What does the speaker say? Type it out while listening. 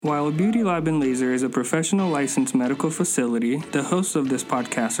While Beauty Lab and Laser is a professional licensed medical facility, the hosts of this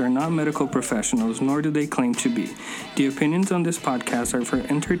podcast are not medical professionals, nor do they claim to be. The opinions on this podcast are for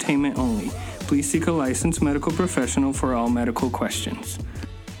entertainment only. Please seek a licensed medical professional for all medical questions.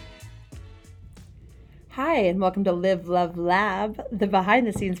 Hi, and welcome to Live, Love, Lab, the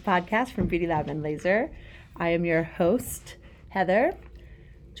behind-the-scenes podcast from Beauty Lab and Laser. I am your host, Heather,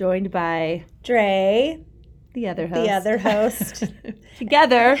 joined by Dre, the other host.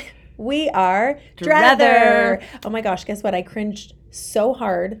 Together, we are Drether. Oh my gosh, guess what? I cringed so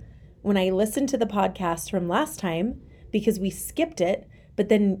hard when I listened to the podcast from last time because we skipped it, but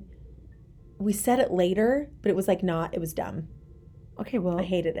then we said it later, but it was like it was dumb. Okay, well. I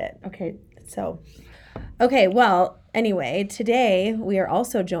hated it. Okay. Anyway, today we are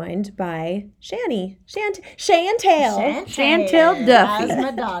also joined by Chantel Duffy. As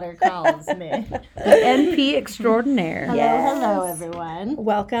my daughter calls me. The NP extraordinaire. Hello, everyone.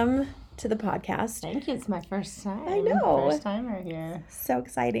 Welcome to the podcast. Thank you. It's my first time. I know. First timer here. So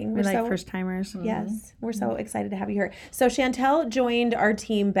exciting. We're like first timers. Yes, we're so excited to have you here. So Chantel joined our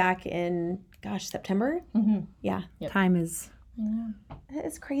team back in, September? Mm-hmm. Yeah. Yep. Time is...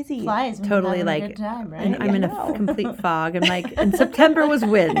 It's crazy. Flies when totally you're having like, a good time, right? and I'm in a complete fog. I'm like, and September was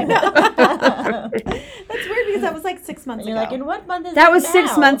when? That's weird because that was like 6 months You're ago. like, in what month is That it was now?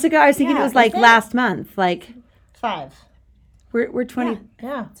 6 months ago. I was thinking it was like last month. Like 5. we're 20.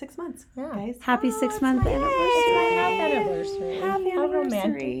 Yeah. 6 months, Yeah. guys. Happy 6 month anniversary. Happy anniversary. Happy How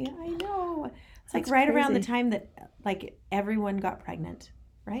anniversary. romantic. I know. It's That's like right around the crazy. time that like everyone got pregnant,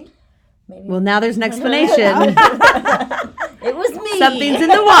 right? Maybe. Well, now there's an explanation. It was me. Something's in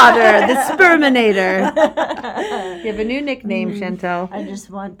the water. The Sperminator. You have a new nickname, Chantel. I just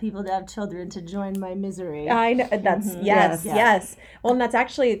want people to have children to join my misery. I know that's Yes. yes. Well, and that's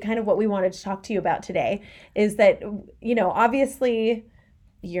actually kind of what we wanted to talk to you about today is that obviously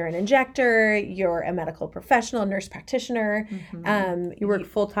you're an injector, you're a medical professional, nurse practitioner. You work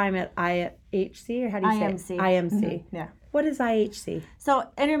full time at IHC, or how do you say it? IMC. IMC. Yeah. What is IHC? So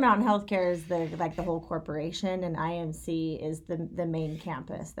Intermountain Healthcare is the whole corporation, and IMC is the main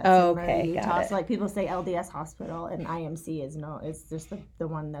campus. That's in Murray, Utah. Got it. So like people say LDS Hospital, and IMC it's just the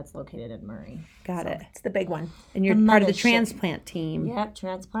one that's located in Murray. Got it. It's the big one. And you're part of the mothership. transplant team. Yep,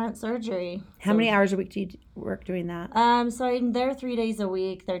 transplant surgery. How many hours a week do you work doing that? So I'm there 3 days a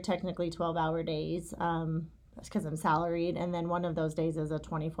week. They're technically 12-hour days. That's because I'm salaried, and then one of those days is a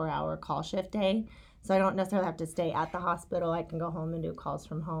 24-hour call shift day. So I don't necessarily have to stay at the hospital. I can go home and do calls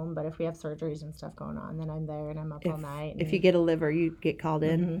from home. But if we have surgeries and stuff going on, then I'm there and I'm up all night. If you get a liver, you get called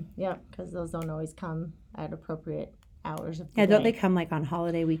in. Yep, because those don't always come at appropriate hours of the Yeah, don't day. they come like on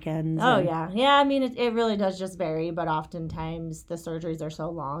holiday weekends? Oh, yeah. I mean, it really does just vary. But oftentimes the surgeries are so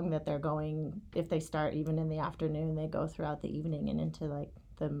long that they're going, if they start even in the afternoon, they go throughout the evening and into like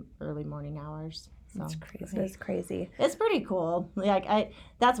the early morning hours. So That's crazy. That's crazy. it's pretty cool. Like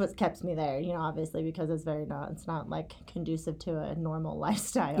that's what kept me there, obviously because it's not like conducive to a normal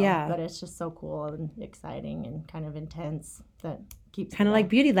lifestyle. Yeah. But it's just so cool and exciting and kind of intense that keeps Kind me of there. like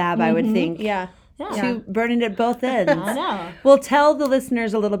Beauty Lab, I would think. Yeah. Yeah. Two burning at both ends. I know. Well, tell the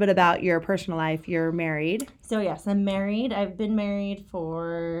listeners a little bit about your personal life. You're married. So yes, I'm married. I've been married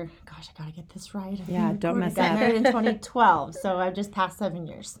for, gosh, I gotta get this right. Yeah, don't mess I got up. married in 2012, so I've just passed 7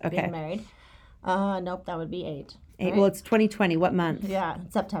 years Okay. being married. Nope, that would be 8. right? Well, it's 2020. What month? Yeah,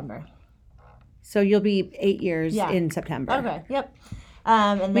 September. So you'll be 8 years Yeah. in September. Okay, yep.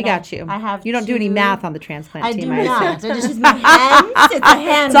 And We then got you. I have You don't do any 2 math on the transplant I team. do assume. not. I just use my hands. It's a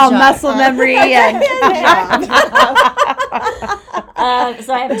hand It's all job. muscle memory and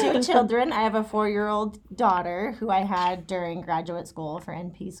So I have 2 children. I have a 4-year-old daughter who I had during graduate school for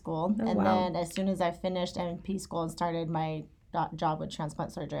NP school. Then as soon as I finished NP school and started my job with transplant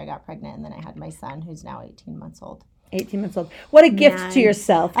surgery, I got pregnant, and then I had my son, who's now 18 months old. 18 months old. What a gift to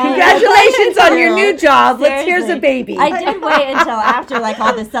yourself. Congratulations on your new job. Here's a baby. I did wait until after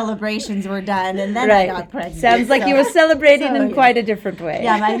all the celebrations were done, and then I got pregnant. Sounds like you were celebrating in quite a different way.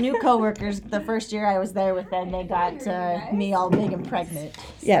 Yeah, my new coworkers, the first year I was there with them, they got me all big and pregnant.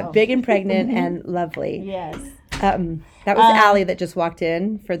 Yeah, So, big and pregnant and lovely. Yes. That was Allie that just walked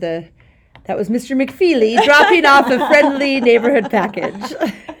in for the. That was Mr. McFeely dropping off a friendly neighborhood package.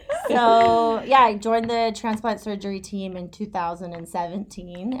 So, yeah, I joined the transplant surgery team in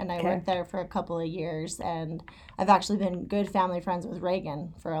 2017, and I worked there for a couple of years. And I've actually been good family friends with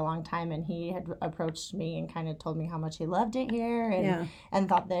Reagan for a long time, and he had approached me and kind of told me how much he loved it here and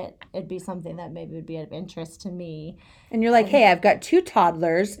thought that it'd be something that maybe would be of interest to me. And you're like, hey, I've got 2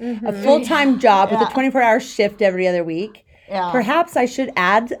 toddlers, a full-time job with a 24-hour shift every other week. perhaps I should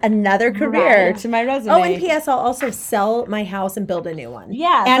add another career to my resume. Oh, and P.S. I'll also sell my house and build a new one.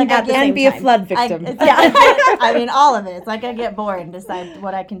 Yeah. And be a flood victim. I mean, all of it. It's like I get bored and decide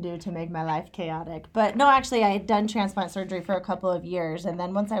what I can do to make my life chaotic. But no, actually, I had done transplant surgery for a couple of years. And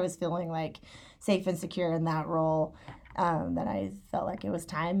then once I was feeling like safe and secure in that role, then I felt like it was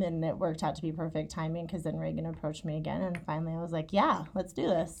time, and it worked out to be perfect timing because then Reagan approached me again, and finally I was like, yeah, let's do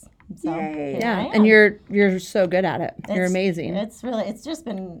this. So, and you're so good at it. You're amazing. It's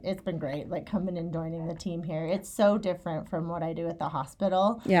been great, like coming and joining the team here. It's so different from what I do at the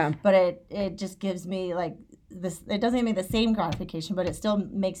hospital. Yeah. But it just gives me like this, it doesn't give me the same gratification, but it still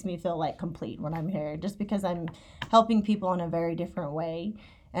makes me feel like complete when I'm here, just because I'm helping people in a very different way.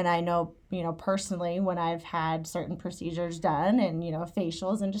 And I know, personally, when I've had certain procedures done and,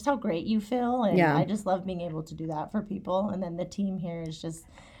 facials, and just how great you feel. And I just love being able to do that for people. And then the team here is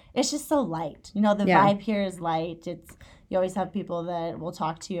it's just so light. The vibe here is light. You always have people that will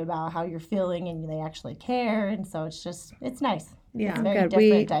talk to you about how you're feeling, and they actually care. And so it's nice. Yeah. It's a very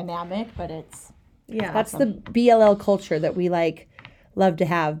different dynamic, but it's that's the BLL culture that we love to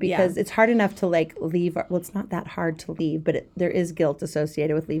have, because it's hard enough to leave. Well, it's not that hard to leave, but there is guilt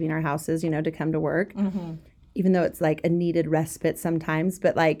associated with leaving our houses, to come to work, even though it's a needed respite sometimes.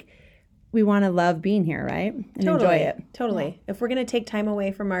 But we want to love being here, right? And enjoy it. Totally. If we're going to take time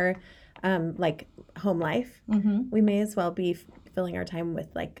away from our home life, we may as well be filling our time with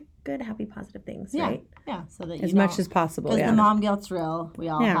good, happy, positive things, right? Yeah, so that as much as possible. Because the mom guilt's real. We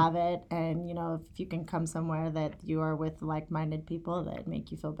all have it, and if you can come somewhere that you are with like-minded people that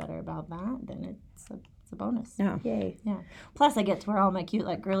make you feel better about that, then it's a bonus. Yeah. Yay. Yeah. Plus, I get to wear all my cute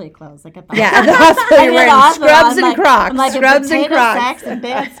girly clothes, at the at the hospital. You're wearing scrubs and Crocs. I'm scrubs and Crocs. Sacks and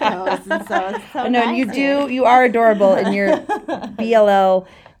dance clothes, and so it's so no, nice. You are adorable in your BLL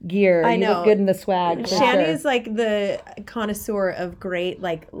gear. I know. You look good in the swag. Shani's the connoisseur of great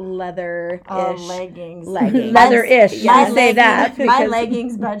leather-ish leggings. Leather-ish. Say that. My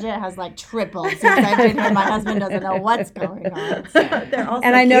leggings budget has tripled since I've been here. My husband doesn't know what's going on. So. They're all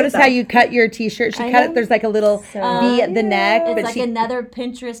and I noticed how you cut your t-shirt. She cut it. There's a little V at the neck. It's another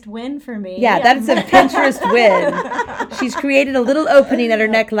Pinterest win for me. Yeah, that's a Pinterest win. She's created a little opening at her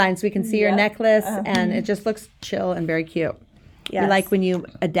neckline so we can see your necklace, and it just looks chill and very cute. Yes. We like when you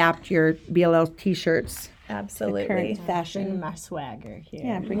adapt your BLL t-shirts. Absolutely. To current fashion. Bring my swagger here.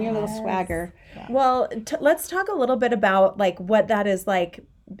 Yeah, bring your little swagger. Yeah. Well, let's talk a little bit about what that is like,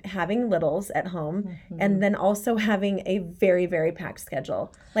 having littles at home, and then also having a very, very packed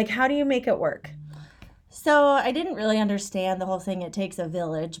schedule. How do you make it work? So I didn't really understand the whole thing. It takes a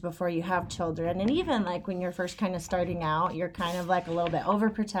village before you have children. And even when you're first kind of starting out, you're kind of a little bit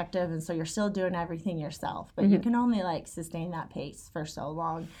overprotective. And so you're still doing everything yourself. But you can only sustain that pace for so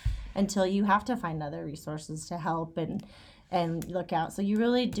long until you have to find other resources to help and look out. So you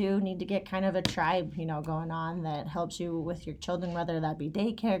really do need to get kind of a tribe, going on that helps you with your children, whether that be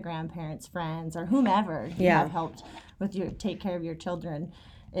daycare, grandparents, friends, or whomever you have helped with take care of your children.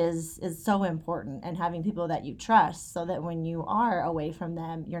 Is so important, and having people that you trust, so that when you are away from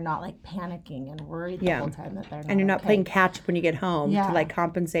them, you're not panicking and worried the whole time that they're not. And you're not playing catch up when you get home to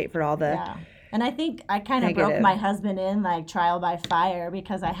compensate for all the. Yeah. And I think I kind of broke my husband in trial by fire,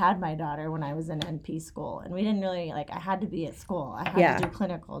 because I had my daughter when I was in NP school, and we didn't really I had to be at school. I had to do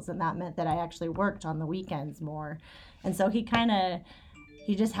clinicals, and that meant that I actually worked on the weekends more, and so he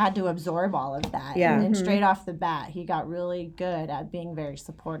just had to absorb all of that. Yeah. And straight off the bat, he got really good at being very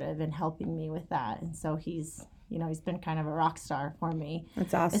supportive and helping me with that. And so he's been kind of a rock star for me.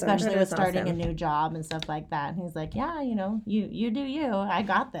 That's awesome. Especially with starting a new job and stuff like that. And he's like, yeah, you do you. I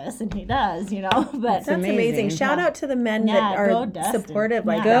got this. And he does, But that's amazing. Shout out to the men that are supportive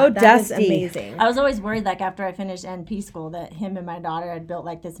like go that. Dusty. That is amazing. I was always worried after I finished NP school that him and my daughter had built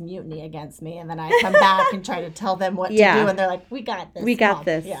this mutiny against me. And then I come back and try to tell them what to do. And they're like, we got this. We got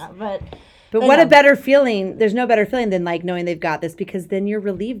this. Yeah, But what a better feeling. There's no better feeling than knowing they've got this, because then you're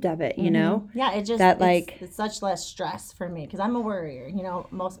relieved of it, Yeah, it just it's such less stress for me, because I'm a worrier.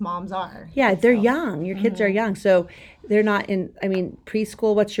 Most moms are. Yeah, they're young. Your kids are young, so they're not in.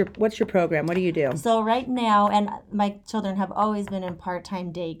 Preschool. What's your program? What do you do? So right now, and my children have always been in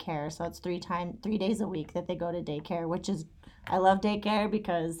part-time daycare. So it's 3 days a week that they go to daycare, which is, I love daycare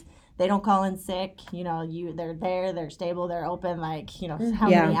because they don't call in sick. They're there, they're stable, they're open how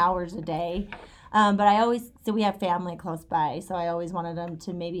many hours a day. But so we have family close by, so I always wanted them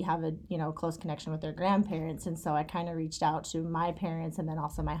to maybe have a, close connection with their grandparents. And so I kind of reached out to my parents and then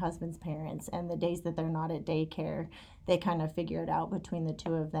also my husband's parents. And the days that they're not at daycare, they kind of figure it out between the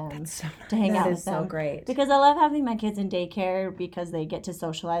two of them to hang out with them. That is so great. Because I love having my kids in daycare because they get to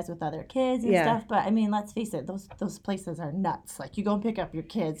socialize with other kids and stuff. But I mean, let's face it, those places are nuts. Like you go and pick up your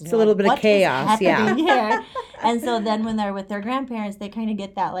kids. And it's a little bit of chaos. Yeah. Here? And so then when they're with their grandparents, they kind of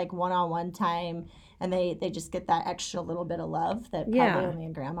get that like one-on-one time. And they just get that extra little bit of love that probably only a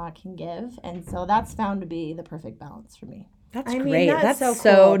grandma can give. And so that's found to be the perfect balance for me. That's great. That's so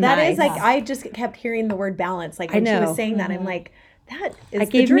cool. That nice. is like, I just kept hearing the word balance. Like when she was saying that, I'm like, that is it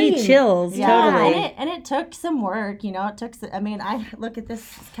gave me chills. Totally. And it took some work, it took, I look at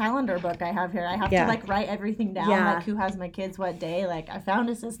this calendar book I have here. I have to like write everything down, like who has my kids what day. Like I found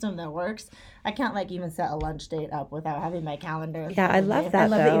a system that works. I can't like even set a lunch date up without having my calendar. Yeah, I love that. I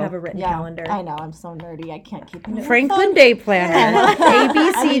love that you have a written calendar. I know. I'm so nerdy. I can't keep it. Franklin Day Planner.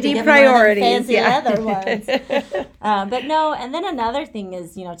 ABCD priorities. Other ones. But no, and then another thing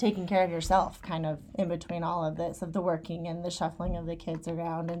is, taking care of yourself kind of in between all of this, of the working and the shuffling of the kids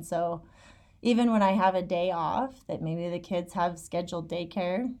around. And so even when I have a day off that maybe the kids have scheduled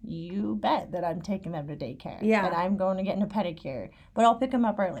daycare, you bet that I'm taking them to daycare. Yeah. And I'm going to get in a pedicure. But I'll pick them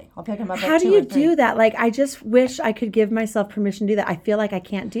up early. I'll pick them up How at 2 do you or 3. do that? Like, I just wish I could give myself permission to do that. I feel like I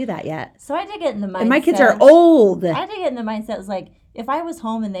can't do that yet. So I did get in the mindset. And my kids are old. I did get in the mindset. It was like, if I was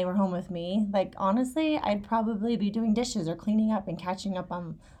home and they were home with me, like, honestly, I'd probably be doing dishes or cleaning up and catching up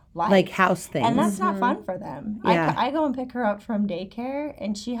on life. Like house things. And that's not fun for them. Yeah. I go and pick her up from daycare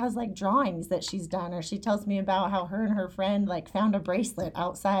and she has like drawings that she's done, or she tells me about how her and her friend like found a bracelet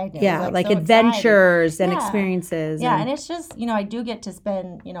outside. And yeah, was, like so adventures exciting. and experiences. Yeah, and it's just, I do get to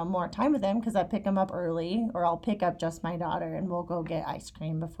spend, more time with them because I pick them up early, or I'll pick up just my daughter and we'll go get ice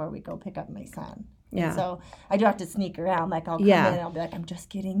cream before we go pick up my son. Yeah. And so I do have to sneak around. Like I'll come in and I'll be like, I'm just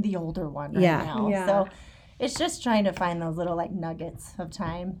getting the older one right now. Yeah. So it's just trying to find those little like nuggets of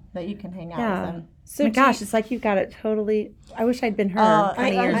time that you can hang out with them. So gosh, it's like you've got it totally. I wish I'd been her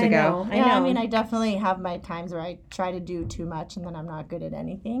 20 years ago. I know. I mean, I definitely have my times where I try to do too much and then I'm not good at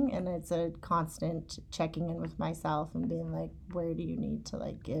anything. And it's a constant checking in with myself and being like, where do you need to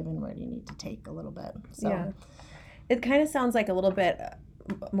like give and where do you need to take a little bit? So it kind of sounds like a little bit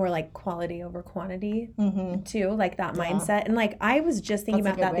more like quality over quantity too, like that mindset. And like I was just thinking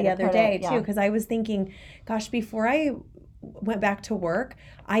about that the other day too, because I was thinking, gosh, before I went back to work,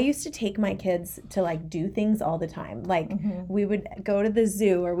 I used to take my kids to like do things all the time. Like we would go to the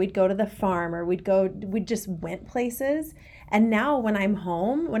zoo, or we'd go to the farm, or we just went places. And now when I'm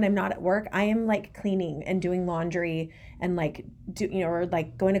home, when I'm not at work, I am like cleaning and doing laundry and like or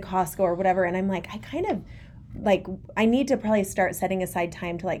like going to Costco or whatever. And I'm like, I need to probably start setting aside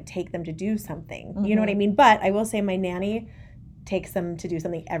time to like take them to do something. You know what I mean? But I will say my nanny takes them to do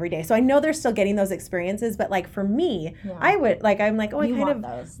something every day. So I know they're still getting those experiences, but like for me, I would like, I'm like, I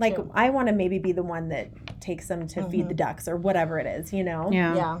want to maybe be the one that takes them to feed the ducks or whatever it is,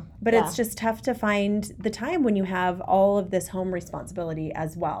 Yeah. But it's just tough to find the time when you have all of this home responsibility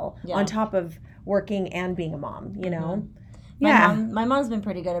as well, on top of working and being a mom, My mom's been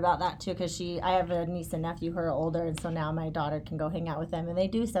pretty good about that too, because I have a niece and nephew who are older, and so now my daughter can go hang out with them, and they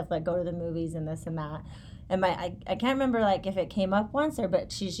do stuff like go to the movies and this and that. And I can't remember like if it came up once but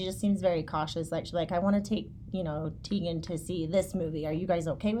she just seems very cautious. Like she's like, I want to take Tegan to see this movie. Are you guys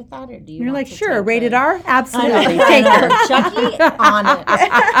okay with that, or do you? You're want like, to sure, take rated her? R, absolutely, take her. Chucky on it.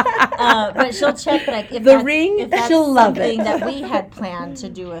 But she'll check like if The that's, Ring, if that's she'll love it. something that we had planned to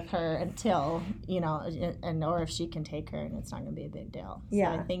do with her until or if she can take her and it's not going to be a big deal. So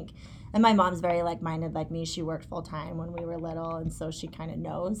I think. And my mom's very like-minded like me. She worked full-time when we were little, and so she kind of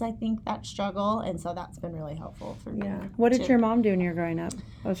knows, I think, that struggle. And so that's been really helpful for me. What did your mom do when you were growing up?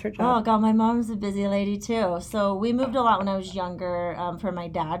 What was her job? Oh, God, my mom's a busy lady, too. So we moved a lot when I was younger for my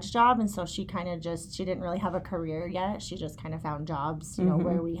dad's job, and so she kind of she didn't really have a career yet. She just kind of found jobs,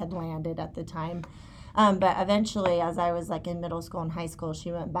 where we had landed at the time. But eventually, as I was like in middle school and high school,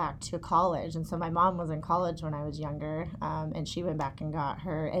 she went back to college. And so my mom was in college when I was younger, and she went back and got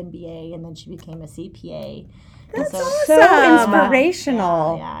her MBA, and then she became a CPA. That's so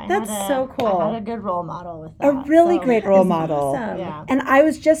inspirational. That's so cool. I had a good role model with that. A really great role model. Awesome. Yeah. And I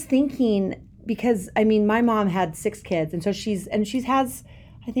was just thinking, because I mean, my mom had 6 kids, and so she has,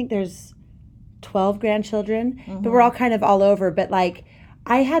 I think there's 12 grandchildren, but we're all kind of all over. But like,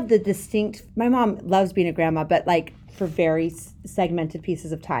 I had my mom loves being a grandma, but like for very segmented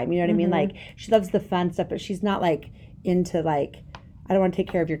pieces of time. You know what I mean? Like she loves the fun stuff, but she's not like into like, I don't want to take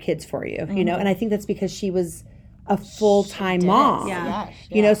care of your kids for you, And I think that's because she was a full-time mom. Yeah.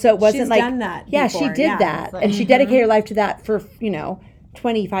 You know, so it wasn't She's like done that Yeah, before, she did yeah. that, Like, and she dedicated her life to that for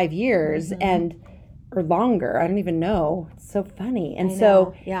 25 years or longer. I don't even know. It's so funny, and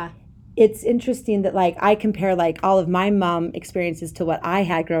so it's interesting that like I compare like all of my mom experiences to what I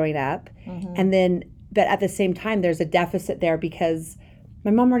had growing up, and then but at the same time there's a deficit there because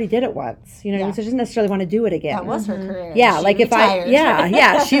my mom already did it once, you know what I mean? So she doesn't necessarily want to do it again. That was her career. Yeah, She like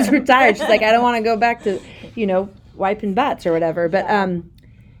retired. she's retired. She's like, I don't want to go back to, wiping butts or whatever. But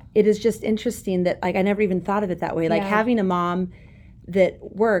it is just interesting that like I never even thought of it that way. Like having a mom that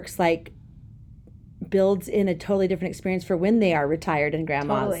works like builds in a totally different experience for when they are retired and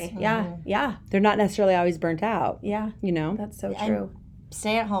grandmas. Totally. Yeah. They're not necessarily always burnt out. Yeah. You know? That's so true.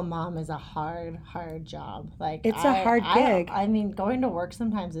 Stay-at-home mom is a hard job. Like it's a hard gig. I mean, going to work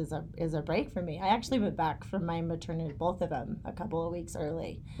sometimes is a break for me. I actually went back from my maternity, both of them, a couple of weeks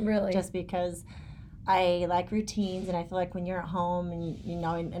early. Really? Just because I like routines, and I feel like when you're at home and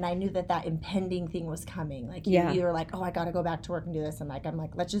and I knew that impending thing was coming. Like you were like, oh, I got to go back to work and do this, and I'm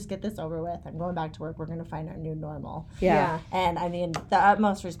like, let's just get this over with. I'm going back to work. We're going to find our new normal. Yeah. And I mean, the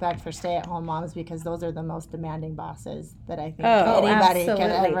utmost respect for stay-at-home moms because those are the most demanding bosses that I think anybody can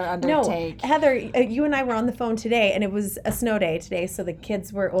ever undertake. No, Heather, you and I were on the phone today, and it was a snow day today, so the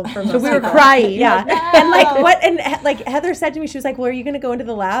kids were so we were crying. Yeah. And like Heather said to me, she was like, well, are you going to go into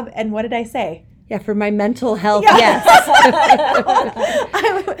the lab? And what did I say? Yeah, for my mental health, yes.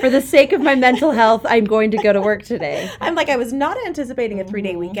 For the sake of my mental health, I'm going to go to work today. I'm like, I was not anticipating a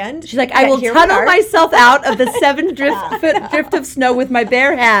 3-day weekend. She's like, I will tunnel myself out of the 7-foot drift of snow with my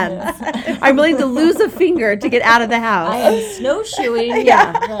bare hands. I'm willing to lose a finger to get out of the house. I am snowshoeing.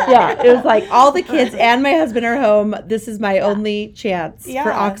 Yeah. It was like all the kids and my husband are home. This is my only chance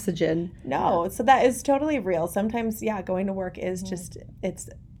for oxygen. No, so that is totally real. Sometimes, going to work is just, it's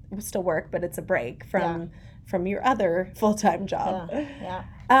still work, but it's a break from your other full-time job.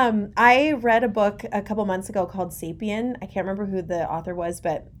 I read a book a couple months ago called Sapien. I can't remember who the author was,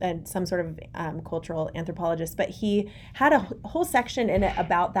 but some sort of cultural anthropologist. But he had a whole section in it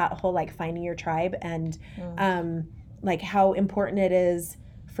about that whole like finding your tribe and like how important it is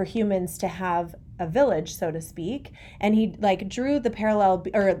for humans to have a village, so to speak. And he like drew the parallel,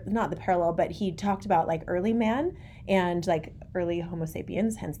 or not the parallel, but he talked about like early man and like early Homo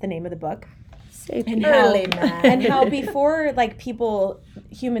sapiens, hence the name of the book. And how before like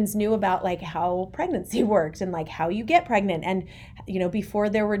humans knew about like how pregnancy worked and like how you get pregnant, and before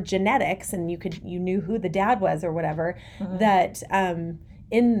there were genetics and you knew who the dad was or whatever, that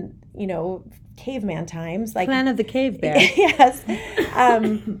in caveman times, like Clan of the Cave Bear. Yes.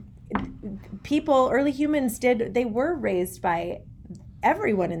 Early humans they were raised by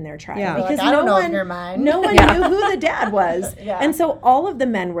everyone in their tribe. Yeah. Because like, I don't know if you're mine. No one knew who the dad was. And so all of the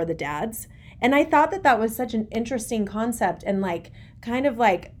men were the dads. And I thought that was such an interesting concept, and like kind of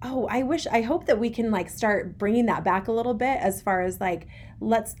like, I hope that we can like start bringing that back a little bit as far as like,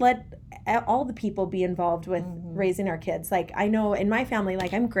 let's let all the people be involved with raising our kids. Like I know in my family,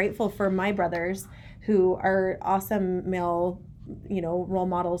 like I'm grateful for my brothers who are awesome male, role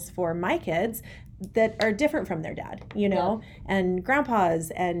models for my kids that are different from their dad, and grandpas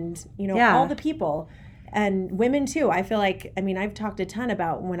and, all the people. And women too. I feel like, I've talked a ton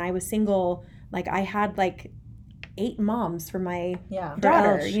about when I was single, like I had like 8 moms for my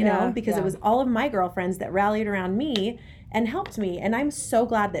daughter, because it was all of my girlfriends that rallied around me and helped me. And I'm so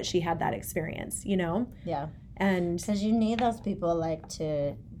glad that she had that experience, Yeah. And because you need those people like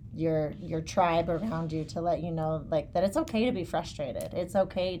to your tribe around you to let you know like that it's okay to be frustrated. It's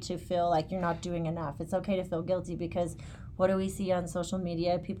okay to feel like you're not doing enough. It's okay to feel guilty because what do we see on social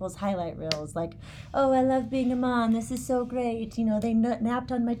media? People's highlight reels like, oh, I love being a mom. This is so great. They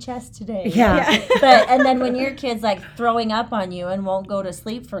napped on my chest today. Yeah. And then when your kid's like throwing up on you and won't go to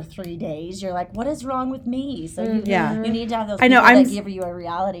sleep for 3 days, you're like, what is wrong with me? So you need to have those people that give you a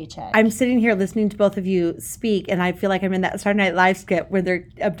reality check. I'm sitting here listening to both of you speak, and I feel like I'm in that Saturday Night Live skit where they're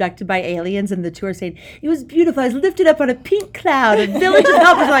abducted by aliens, and the two are saying, it was beautiful. I was lifted up on a pink cloud. A village of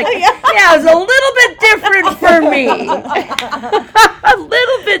help was like, yeah, it was a little bit different for me. A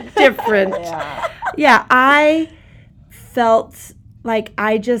little bit different. Yeah, I felt like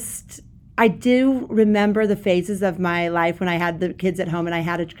I do remember the phases of my life when I had the kids at home and I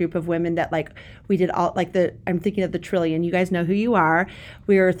had a group of women that like we did all like I'm thinking of the Trillion. You guys know who you are.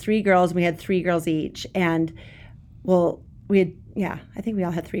 We were 3 girls and we had 3 girls each. And well, we had, I think we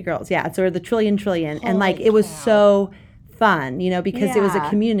all had 3 girls. Yeah. So we're the Trillion. And like, it was so fun, because it was a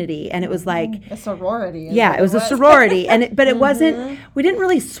community, and it was like a sorority. Yeah, it was a sorority, but it wasn't. We didn't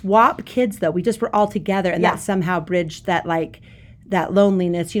really swap kids though. We just were all together, and that somehow bridged that like that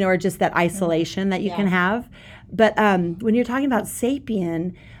loneliness, or just that isolation that you can have. But when you're talking about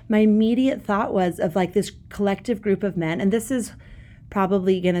sapien, my immediate thought was of like this collective group of men, and this is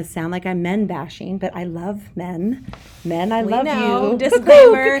probably going to sound like I'm men bashing, but I love men. Men, I love you.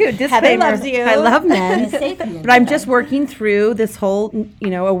 Disclaimer. Disclaimer. Heather loves you. I love men. But I'm just working through this whole,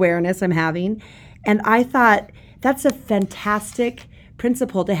 awareness I'm having. And I thought that's a fantastic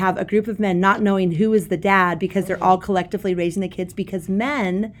principle to have a group of men not knowing who is the dad because they're all collectively raising the kids, because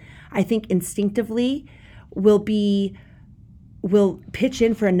men, I think instinctively will pitch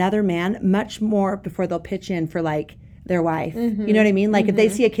in for another man much more before they'll pitch in for like their wife. You know what I mean? Like if they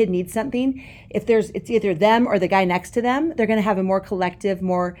see a kid needs something, it's either them or the guy next to them, they're going to have a more collective,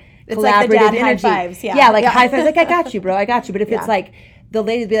 more collaborative like the dad energy. high fives, high fives. Like, I got you, bro. I got you. But if it's like the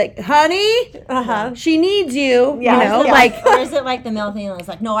lady be like, honey, she needs you. Or is it like the male thing that's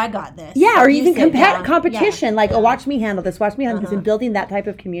like, no, I got this. Yeah, or even competition. Like, watch me handle this. Watch me handle this. And building that type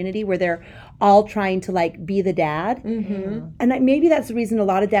of community where they're all trying to like be the dad. And maybe that's the reason a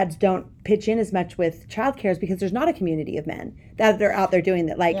lot of dads don't pitch in as much with childcare, is because there's not a community of men that are out there doing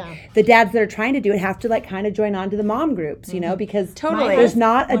that. Like the dads that are trying to do it have to like kind of join on to the mom groups, because there's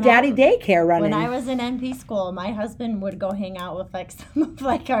not a daddy daycare running. When I was in NP school, my husband would go hang out with like some of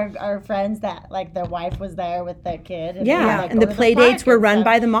like our friends that like their wife was there with their kid. And and the play dates were run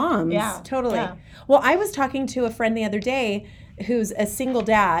by the moms. Yeah, totally. Yeah. Well, I was talking to a friend the other day who's a single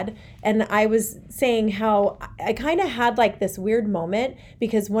dad, and I was saying how I kind of had like this weird moment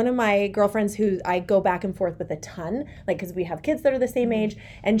because one of my girlfriends who I go back and forth with a ton, like because we have kids that are the same age,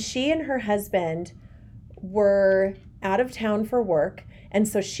 and she and her husband were out of town for work. And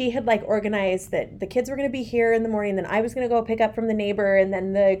so she had like organized that the kids were going to be here in the morning, then I was going to go pick up from the neighbor, and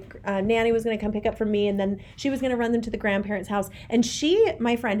then the nanny was going to come pick up from me, and then she was going to run them to the grandparents' house. And she,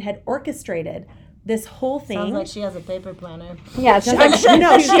 my friend, had orchestrated this whole thing. Sounds like she has a paper planner. Yeah, she does.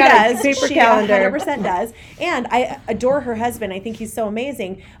 Paper calendar. 100% does. And I adore her husband. I think he's so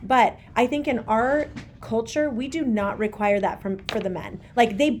amazing. But I think in our culture, we do not require that for the men.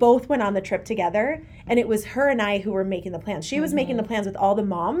 Like they both went on the trip together, and it was her and I who were making the plans. She was making the plans with all the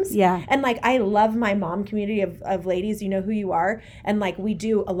moms. Yeah. And like I love my mom community of ladies. You know who you are. And like we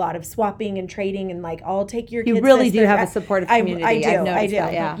do a lot of swapping and trading, and like I'll take your kids. You really do have a supportive community. I do.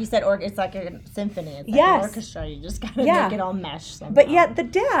 That, yeah. You said it's like a symphony. It's like an orchestra. You just gotta make it all mesh somehow. But yet the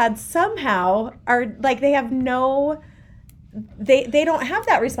dads somehow are like they have no. They don't have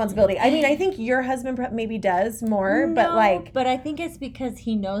that responsibility. I mean, I think your husband maybe does more, but I think it's because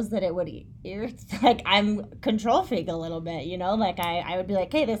he knows that it would like I'm control freak a little bit, like I would be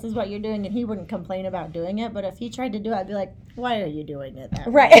like, hey, this is what you're doing, and he wouldn't complain about doing it. But if he tried to do it, I'd be like, why are you doing it that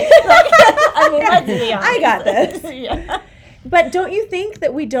way? Right. I mean, let's be honest. I got this. But don't you think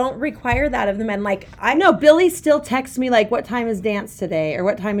that we don't require that of the men? Like I know Billy still texts me like, what time is dance today, or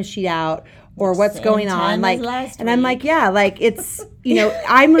what time is she out, or what's going on, like, and I'm like, yeah, like it's,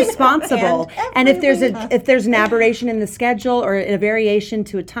 I'm responsible. and if there's an aberration in the schedule or a variation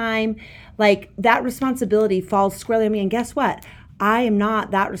to a time, like that responsibility falls squarely on me. And guess what? I am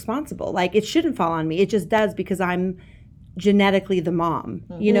not that responsible. Like it shouldn't fall on me. It just does because I'm genetically the mom.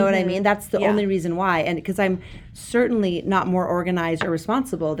 You know what I mean? That's the only reason why. And because I'm certainly not more organized or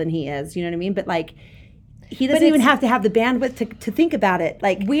responsible than he is. You know what I mean? But like, he doesn't even have to have the bandwidth to think about it.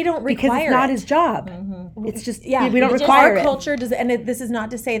 Like we don't require because it's not his job. It's just we don't require it. Our culture does, and this is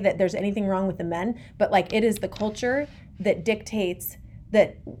not to say that there's anything wrong with the men, but like it is the culture that dictates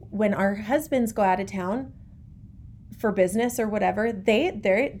that when our husbands go out of town for business or whatever,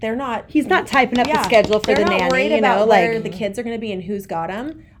 they're not. He's not typing up the schedule for the nanny. They're not worried about where the kids are going to be and who's got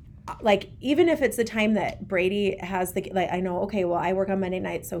them. Like even if it's the time that Brady has I know, okay, well I work on Monday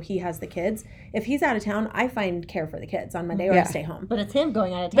nights, so he has the kids. If he's out of town, I find care for the kids on Monday or I stay home. But it's him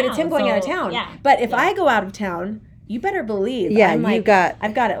going out of town. Yeah. But if I go out of town, you better believe. Yeah,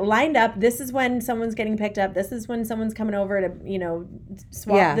 I've got it lined up. This is when someone's getting picked up. This is when someone's coming over to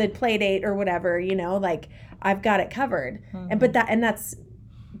swap the play date or whatever. Like I've got it covered. And that's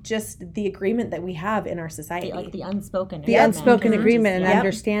just the agreement that we have in our society, like the unspoken agreement and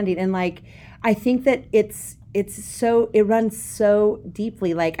understanding. And like I think that it runs so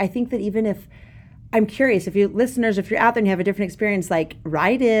deeply. Like I think that even if I'm curious, if you're out there and you have a different experience, like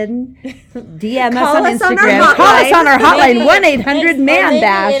write in, DM us on Instagram, call us on our hotline,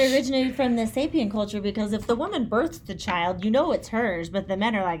 1-800-MAN-BASH. It originated from the sapien culture, because if the woman births the child, it's hers, but the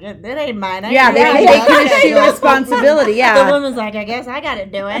men are like, it ain't mine. They can assume responsibility. Yeah, the woman's like, I guess I got to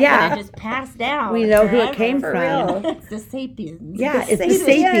do it. Yeah, and it just passed down. We know who it came from. It's the sapiens. Yeah, it's the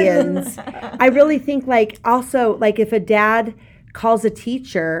sapiens. I really think also if a dad calls a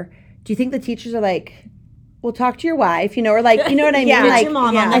teacher. Do you think the teachers are like, well, talk to your wife, or like, you know what I mean? Get your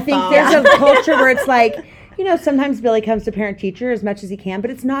mom on the I think phone. there's a culture where it's like, sometimes Billy comes to parent teacher as much as he can, but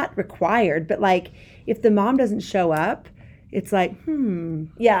it's not required. But like, if the mom doesn't show up, it's like,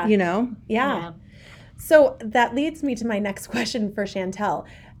 Yeah. Yeah. So that leads me to my next question for Chantel.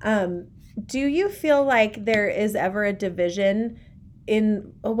 Do you feel like there is ever a division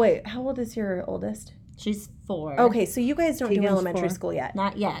how old is your oldest? She's 4. Okay, so you guys don't do Tegan's elementary 4. school yet.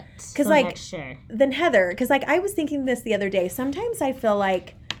 Not yet. 'Cause, So like, next year. Then Heather, because like I was thinking this the other day, sometimes I feel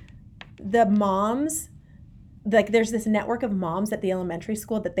like the moms, like there's this network of moms at the elementary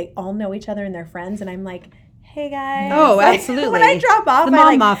school that they all know each other and they're friends, and I'm like, hey guys. Oh, Like, absolutely. When I drop off, The I mom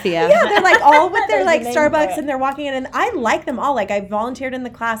like, mafia. Yeah, they're like all with their There's like a name for Starbucks it. and they're walking in, and I like them all. Like I volunteered in the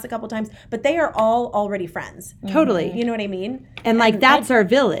class a couple times, but they are all already friends. Totally. You know what I mean? And like that's our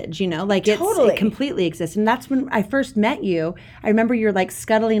village, like Totally. it completely exists. And that's when I first met you. I remember you're like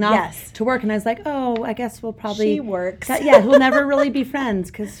scuttling off Yes. to work, and I was like, oh, I guess we'll probably She works. Yeah, we'll never really be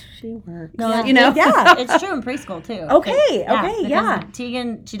friends because she works. No, Yeah. It's true in preschool too. Okay, Because yeah.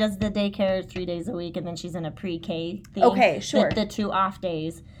 Tegan, she does the daycare 3 days a week, and then she's in a pre-K thing. Okay, sure. The 2 off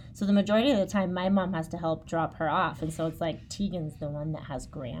days. So the majority of the time, my mom has to help drop her off, and so it's like Tegan's the one that has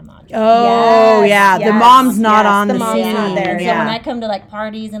grandma. Oh, yeah. The yes, mom's not yes, on the the mom's scene. not there. And so Yeah. when I come to like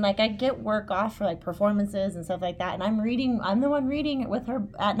parties and like I get work off for like performances and stuff like that, and I'm the one reading it with her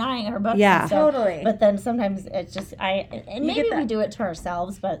at night, her books. Yeah. and stuff. Totally. But then sometimes it's just and maybe we do it to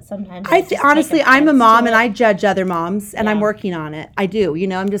ourselves, but sometimes I it's just honestly, take I'm a offense mom to and it. I judge other moms, and I'm Yeah. working on it. I do.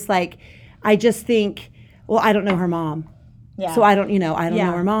 I'm just like, I just think, well, I don't know her mom. Yeah. So I don't know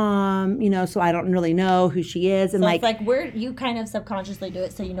Yeah. her mom, so I don't really know who she is. And So like, it's like you kind of subconsciously do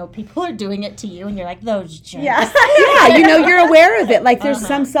it, so people are doing it to you, and you're like those jerks. Yeah. yeah, you're aware of it. Like there's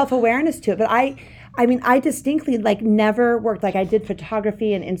some self-awareness to it. But I mean, I distinctly like never worked, like I did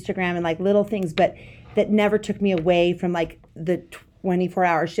photography and Instagram and like little things, but that never took me away from like the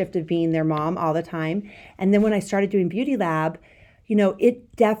 24-hour shift of being their mom all the time. And then when I started doing Beauty Lab,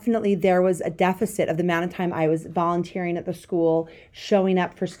 it definitely, there was a deficit of the amount of time I was volunteering at the school, showing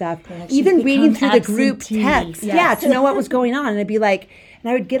up for stuff, even reading through the group absentee. text. Yes. Yeah, to know what was going on. And it'd be like, and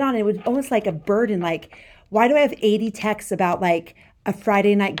I would get on, and it was almost like a burden. Like, why do I have 80 texts about like a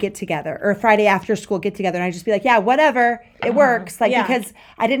Friday night get together or a Friday after school get together? And I'd just be like, yeah, whatever, it works. Like, Yeah. because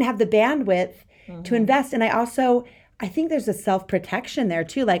I didn't have the bandwidth to invest. And I think there's a self-protection there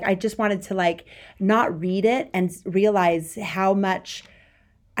too. Like I just wanted to like not read it and realize how much,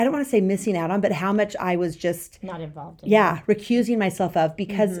 I don't want to say missing out on, but how much I was just, Not involved. In recusing myself of,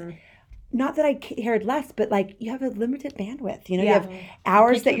 because not that I cared less, but like you have a limited bandwidth, you have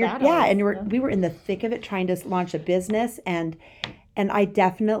hours Pick that your you're, battles. and we were in the thick of it trying to launch a business. And I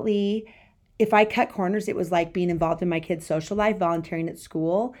definitely, if I cut corners, it was like being involved in my kids' social life, volunteering at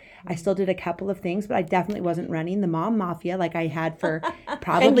school. I still did a couple of things, but I definitely wasn't running the mom mafia like I had for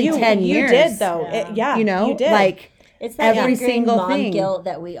probably 10 years. You did though. You did. Like It's that every ingrained single mom thing. guilt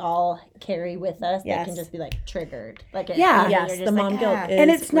that we all carry with us that Yes. can just be like triggered. Like Yeah. Yes, you're the just mom like, guilt "Ah." is And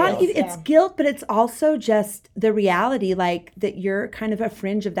it's not real. even, it's guilt, but it's also just the reality, like that you're kind of a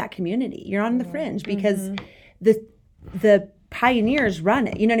fringe of that community. You're on the fringe because the pioneers run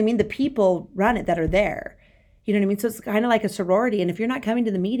it. You know what I mean? The people run it that are there. You know what I mean? So it's kind of like a sorority. And if you're not coming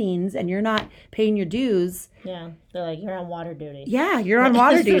to the meetings and you're not paying your dues, Yeah, they're like, you're on water duty. yeah, you're on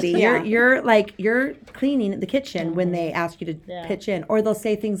water duty. Yeah. You're cleaning the kitchen when they ask you to pitch in. Or they'll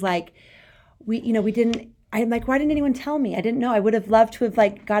say things like, we didn't, I'm like, why didn't anyone tell me? I didn't know. I would have loved to have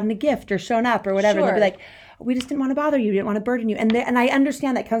like gotten a gift or shown up or whatever. And they'll be Sure. like, we just didn't want to bother you. We didn't want to burden you. And I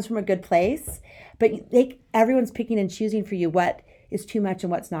understand that comes from a good place, but everyone's picking and choosing for you what is too much and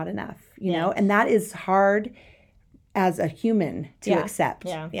what's not enough, you know? And that is hard as a human to accept.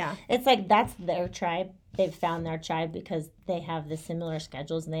 Yeah. Yeah. It's like that's their tribe. They've found their tribe because they have the similar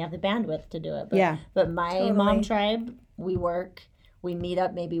schedules and they have the bandwidth to do it. But, But my mom tribe, we work. We meet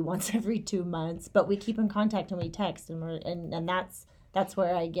up maybe once every 2 months, but we keep in contact and we text and that's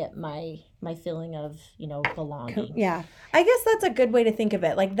where I get my feeling of, belonging. Yeah. I guess that's a good way to think of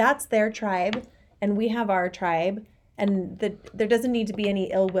it. Like that's their tribe and we have our tribe, and there doesn't need to be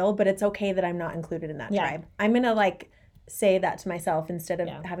any ill will, but it's okay that I'm not included in that tribe. I'm going to like say that to myself instead of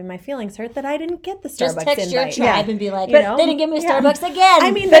having my feelings hurt that I didn't get the Starbucks Just text invite. your tribe and be like, You know? they didn't give me a Starbucks again. I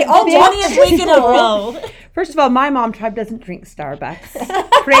mean, they all the walk 20th to week in a school. row. First of all, my mom tribe doesn't drink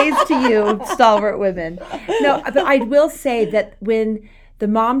Starbucks. Praise to you, stalwart women. No, but I will say that when the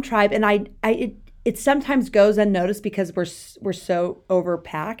mom tribe, and it sometimes goes unnoticed because we're so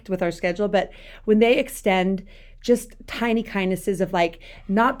overpacked with our schedule, but when they extend just tiny kindnesses of like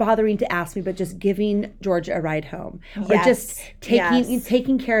not bothering to ask me, but just giving Georgia a ride home, or just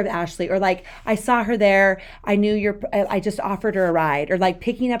taking care of Ashley, or like I saw her there, I just offered her a ride, or like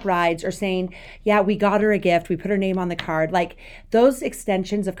picking up rides, or saying, yeah, we got her a gift, we put her name on the card. Like those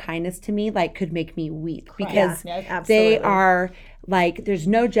extensions of kindness to me like could make me weep, because they are like, there's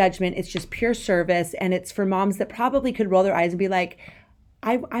no judgment. It's just pure service. And it's for moms that probably could roll their eyes and be like,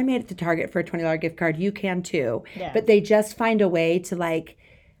 I made it to Target for a $20 gift card. You can too. Yeah. But they just find a way to like,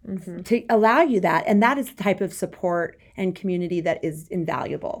 to allow you that. And that is the type of support and community that is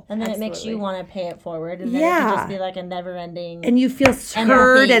invaluable. And then it makes you want to pay it forward. And then it can just be like a never ending. And you feel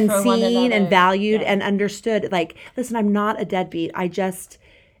heard and seen and valued and understood. Like, listen, I'm not a deadbeat. I just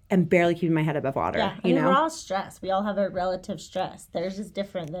am barely keeping my head above water. Yeah, I mean, we're all stressed. We all have a relative stress. Theirs is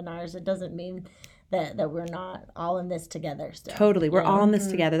different than ours. It doesn't mean that we're not all in this together still. Totally. We're all in this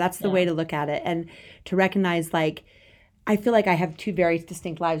together. That's the way to look at it. And to recognize, like, I feel like I have two very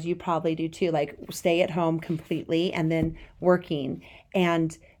distinct lives. You probably do too. Like, stay at home completely and then working.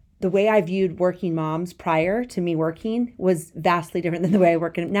 And the way I viewed working moms prior to me working was vastly different than the way I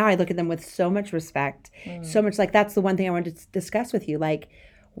work. And now I look at them with so much respect, so much. Like, that's the one thing I wanted to discuss with you. Like,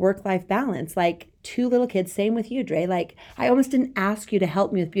 work-life balance. Like, 2 little kids, same with you, Dre. Like, I almost didn't ask you to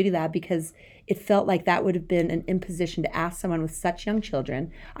help me with Beauty Lab because it felt like that would have been an imposition to ask someone with such young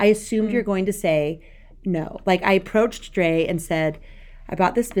children. I assumed you're going to say no. Like, I approached Dre and said, I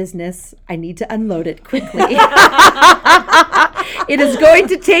bought this business. I need to unload it quickly. It is going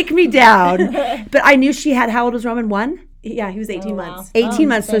to take me down. But I knew she had, how old was Roman? 1? Yeah, he was 18 months. 18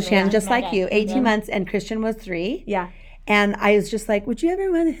 months, so Shannon, just like you. 18 months, and Christian was 3. Yeah. And I was just like, would you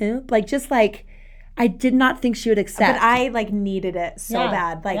ever want to help? Like, just like, I did not think she would accept. But I like needed it so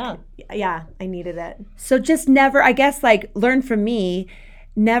bad. Like, I needed it. So just never, I guess, like, learn from me,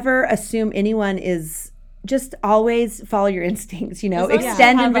 never assume anyone is, just always follow your instincts, you know,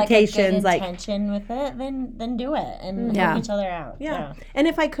 extend invitations. Like, intention with it, then do it and help each other out. Yeah. And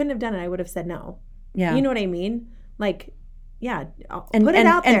if I couldn't have done it, I would have said no. Yeah. You know what I mean? Like, put it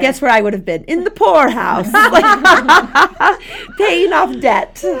out there. And guess where I would have been? In the poorhouse. Paying off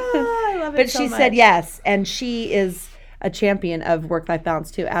debt. Oh, I love it but so she much. said yes. And she is a champion of work-life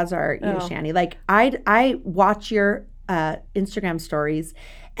balance too, as are you, Shani. Like, I watch your Instagram stories,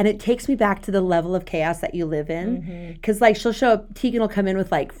 and it takes me back to the level of chaos that you live in. Because, like, she'll show up, Tegan will come in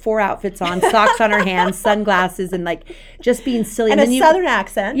with, like, 4 outfits on, socks on her hands, sunglasses, and, like, just being silly. And a Southern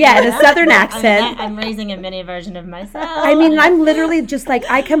accent. Yeah, and a Southern accent. I'm raising a mini version of myself. I mean, I'm literally just, like,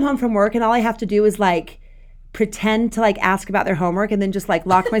 I come home from work, and all I have to do is, like, pretend to, like, ask about their homework and then just, like,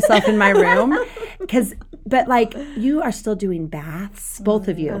 lock myself in my room. But, like, you are still doing baths, both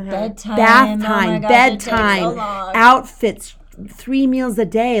of you. Bedtime. Bath time, bedtime, so outfits, 3 meals a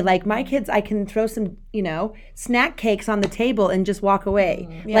day. Like, my kids, I can throw some, snack cakes on the table and just walk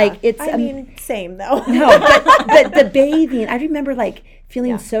away. Yeah. Like, it's... I mean, same, though. No, but the bathing, I remember, like,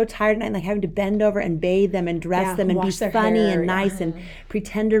 feeling so tired at night, like having to bend over and bathe them and dress them and be funny and nice and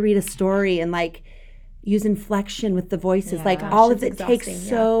pretend to read a story and, like, use inflection with the voices. Like, all of it takes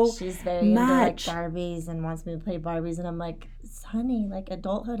so She's very much. into, like, Barbies and wants me to play Barbies, and I'm like, honey, like,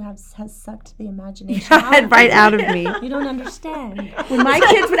 adulthood has sucked the imagination right out of me. You don't understand. When my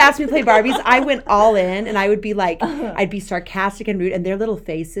kids would ask me to play Barbies, I went all in, and I would be like, I'd be sarcastic and rude, and their little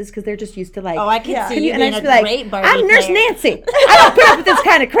faces, because they're just used to, like, I can see you and being I'd just a be great like, Barbie I'm Nurse player. Nancy. I don't put up with this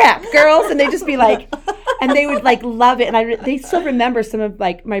kind of crap, girls. And they just be like, and they would, like, love it. And they still remember some of,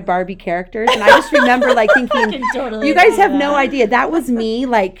 like, my Barbie characters, and I just remember, like, thinking, you guys have no idea. That was me,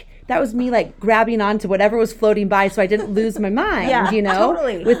 like, grabbing onto whatever was floating by so I didn't lose my mind,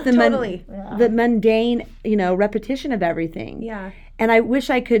 Totally. with the the mundane, repetition of everything. Yeah. And I wish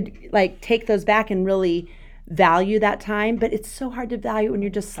I could, like, take those back and really value that time, but it's so hard to value when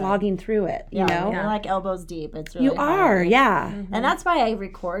you're just slogging through it, you know? You're like elbows deep. It's really You are, hard. yeah. And that's why I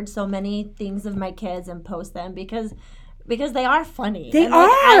record so many things of my kids and post them, because they are funny. They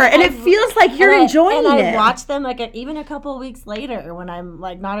are, and it feels like you're enjoying it. And I watch them, like, even a couple of weeks later when I'm,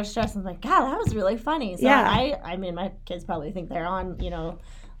 like, not as stressed. I'm like, God, that was really funny. So I mean, my kids probably think they're on,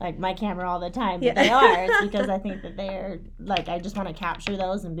 like, my camera all the time, but they are. It's because I think that they're, like, I just want to capture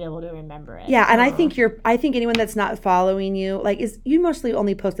those and be able to remember it. Yeah, and I think anyone that's not following you, like, you mostly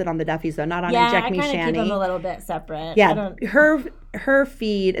only posted on the Duffys, though, not on Inject Me Shani. I kind of keep them a little bit separate. Yeah, her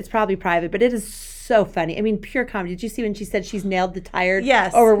feed, it's probably private, but it is so funny. I mean, pure comedy. Did you see when she said she's nailed the tired,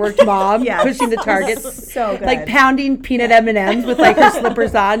 overworked mom, pushing the targets, so good, like pounding peanut M&Ms with, like, her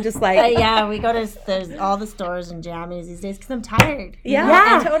slippers on, just like. We go to there's all the stores and Jammies these days because I'm tired.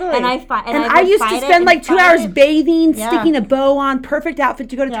 Totally. And I used to spend like 2 hours bathing, sticking a bow on, perfect outfit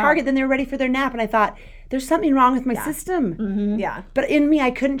to go to Target. Then they were ready for their nap, and I thought, there's something wrong with my system. Mm-hmm. Yeah. But in me,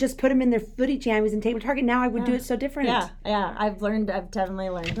 I couldn't just put them in their footy jammies and take them to Target. Now I would do it so different. Yeah. I've definitely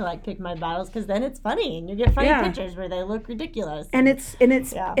learned to like pick my battles because then it's funny and you get funny pictures where they look ridiculous. And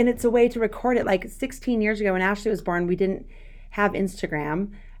it's a way to record it. Like 16 years ago when Ashley was born, we didn't have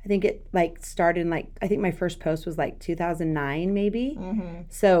Instagram. I think it like started in like, I think my first post was like 2009 maybe. Mm-hmm.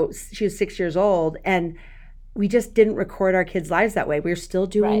 So she was 6 years old and we just didn't record our kids' lives that way. We were still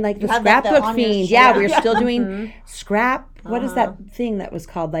doing like the scrapbook fiend. Yeah, we were still doing scrap. What is that thing that was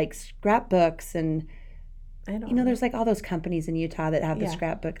called? Like scrapbooks and I don't know. There's like all those companies in Utah that have the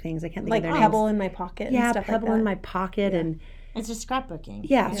scrapbook things. I can't think like of their names. Pebble in my pocket. Yeah, and stuff Pebble like that. in my pocket and. It's just scrapbooking.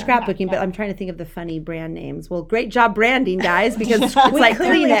 Yeah, scrapbooking, but I'm trying to think of the funny brand names. Well, great job branding, guys, because it's like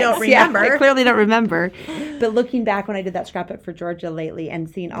clearly Kleenex. don't remember. Yeah, I clearly don't remember. But looking back when I did that scrapbook for Georgia lately and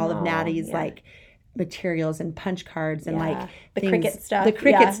seeing all of Natty's like materials and punch cards and like the things, Cricut stuff. The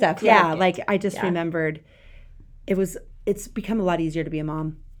Cricut stuff, like I just remembered it's become a lot easier to be a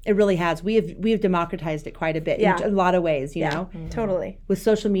mom. It really has. We've democratized it quite a bit in a lot of ways, you know? Totally. With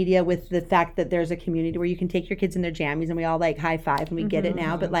social media, with the fact that there's a community where you can take your kids in their jammies and we all like high five and we get it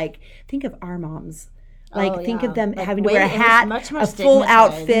now. But like, think of our moms. Like, think of them like having to wear a hat, a full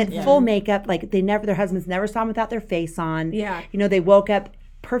outfit, full makeup. Like, their husbands never saw them without their face on. Yeah. You know, they woke up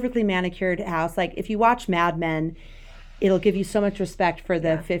perfectly manicured house. Like, if you watch Mad Men, it'll give you so much respect for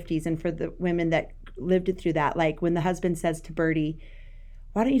the 50s and for the women that lived it through that. Like, when the husband says to Birdie,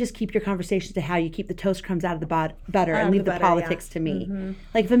 why don't you just keep your conversations to how you keep the toast crumbs out of the butter and leave the politics to me? Mm-hmm.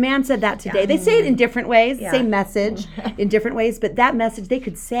 Like if a man said that today, they say it in different ways, same message in different ways, but that message they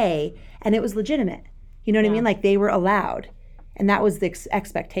could say and it was legitimate. You know what I mean? Like they were allowed and that was the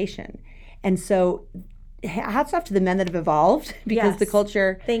expectation. And so hats off to the men that have evolved because the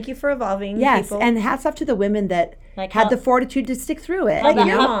culture. Thank you for evolving. Yes, people. and hats off to the women that had the fortitude to stick through it. Like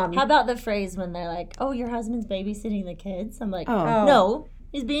your mom. How about the phrase when they're like, "Oh, your husband's babysitting the kids"? I'm like, no.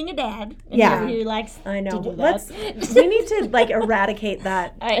 He's being a dad. And he likes to do that. We need to like eradicate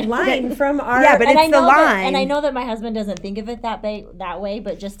that line from our. Yeah, but it's the line. And I know that my husband doesn't think of it that way.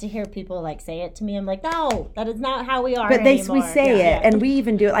 But just to hear people like say it to me, I'm like, no, that is not how we are. But anymore. we say it, and we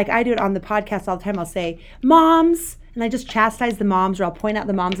even do it. Like I do it on the podcast all the time. I'll say moms, and I just chastise the moms, or I'll point out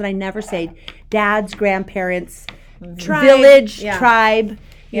the moms, and I never say dads, grandparents, village, tribe.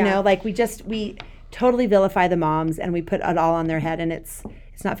 You know, like we totally vilify the moms, and we put it all on their head, and it's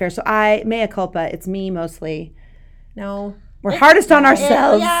not fair. So mea culpa, it's me mostly. No. We're hardest on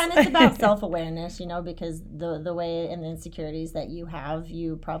ourselves. And it's about self-awareness, you know, because the way and the insecurities that you have,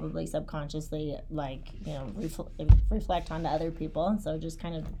 you probably subconsciously, like, you know, reflect onto other people. And so just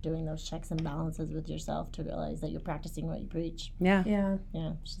kind of doing those checks and balances with yourself to realize that you're practicing what you preach. Yeah. Yeah.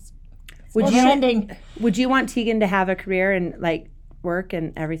 Yeah. It's just, would you want Tegan to have a career and, like, work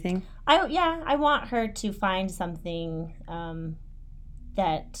and everything? I want her to find something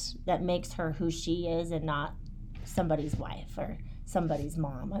that makes her who she is and not somebody's wife or somebody's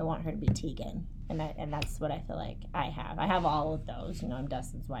mom. I want her to be Tegan, and that's what I feel like I have. I have all of those. You know, I'm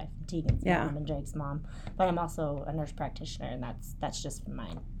Dustin's wife, Tegan's mom, and Jake's mom. But I'm also a nurse practitioner, and that's just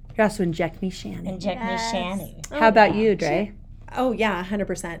mine. You're also Inject Me Shanny. Inject Me Shanny. How about you, Dre? Oh yeah,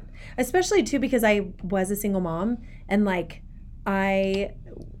 100%. Especially too because I was a single mom and like I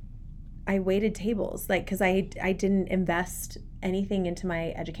waited tables like because I didn't invest anything into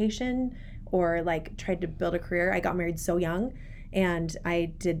my education or like tried to build a career. I got married so young and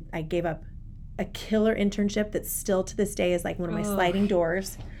I gave up a killer internship that still to this day is like one of my sliding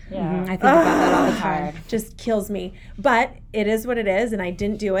doors. Yeah. I think about that all the time. Just kills me. But it is what it is and I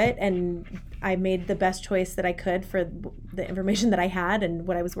didn't do it and I made the best choice that I could for the information that I had and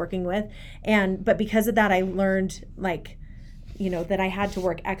what I was working with. But because of that I learned like, you know, that I had to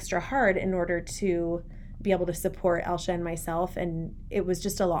work extra hard in order to be able to support Elsha and myself. And it was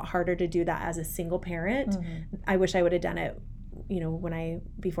just a lot harder to do that as a single parent. Mm-hmm. I wish I would have done it, you know,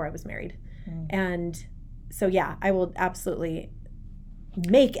 before I was married. Mm-hmm. And so, yeah, I will absolutely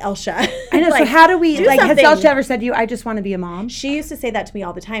make Elsha. I know. Like, so how do we, do like, something. has Elsha ever said to you, I just want to be a mom? She used to say that to me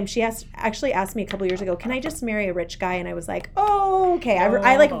all the time. She actually asked me a couple years ago, can I just marry a rich guy? And I was like, oh, okay.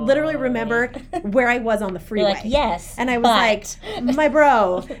 I like literally remember where I was on the freeway. You're like, yes. And I was like, my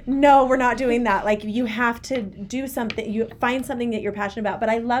bro, no, we're not doing that. Like you have to do something. You find something that you're passionate about. But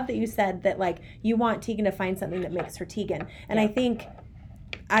I love that you said that like you want Tegan to find something that makes her Tegan. And I think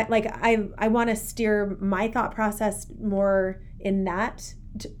I want to steer my thought process more in that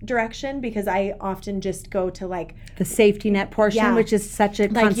direction because I often just go to like the safety net portion, which is such a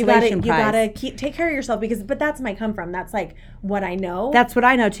consolation prize. You gotta take care of yourself but that's my come from. That's like what I know. That's what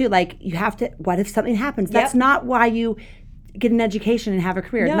I know too. Like you have to. What if something happens? That's not why you get an education and have a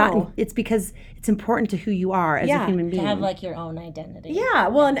career. No. It's because it's important to who you are as a human being. To have like your own identity. Yeah.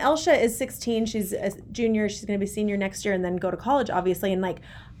 Well, and Elsha is 16. She's a junior. She's going to be senior next year and then go to college, obviously. And like,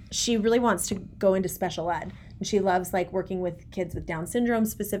 she really wants to go into special ed. And she loves like working with kids with Down syndrome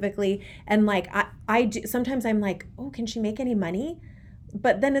specifically. And like, I do, sometimes I'm like, oh, can she make any money?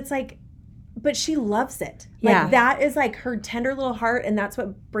 But then it's like, but she loves it. Like that is like her tender little heart, and that's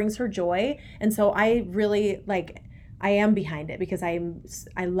what brings her joy. And so I really like, I am behind it because I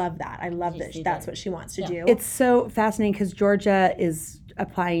love that. I love that that's what she wants to do. It's so fascinating because Georgia is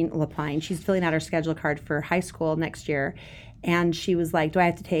applying. She's filling out her schedule card for high school next year. And she was like, do I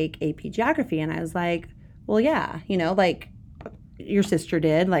have to take AP Geography? And I was like, well, yeah, you know, like your sister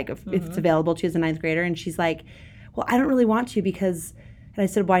did, like if it's available to you as a 9th grader. And she's like, well, I don't really want to because, and I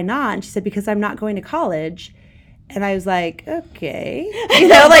said, why not? And she said, because I'm not going to college. And I was like, okay, you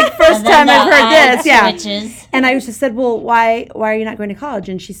know, like first time I've heard this. Switches. And I just said, well, why are you not going to college?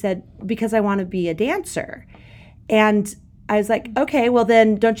 And she said, because I want to be a dancer. And I was like, okay, well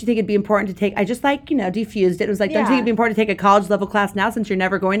then don't you think it'd be important to take, I just like, you know, defused it. It was like, don't you think it'd be important to take a college level class now since you're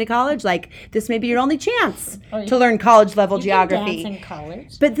never going to college? Like this may be your only chance to learn college level geography. Can dance in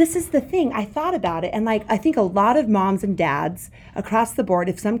college. But this is the thing. I thought about it. And like, I think a lot of moms and dads across the board,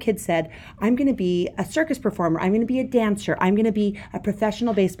 if some kid said, I'm going to be a circus performer, I'm going to be a dancer, I'm going to be a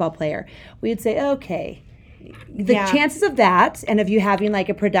professional baseball player, we'd say, okay. The chances of that and of you having like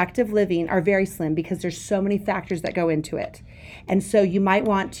a productive living are very slim because there's so many factors that go into it. And so you might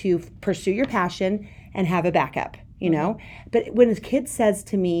want to pursue your passion and have a backup, you know? But when a kid says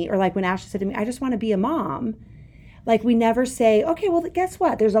to me, or like when Ashley said to me, I just want to be a mom, like we never say, okay, well, guess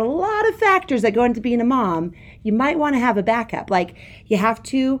what? There's a lot of factors that go into being a mom. You might want to have a backup. Like you have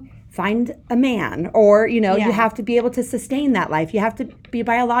to find a man or, you know, you have to be able to sustain that life. You have to be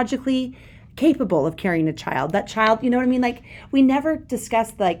biologically capable of carrying a child. That child, you know what I mean? Like we never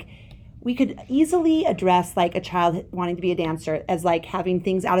discussed like we could easily address like a child wanting to be a dancer as like having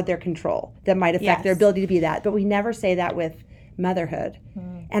things out of their control that might affect their ability to be that. But we never say that with motherhood.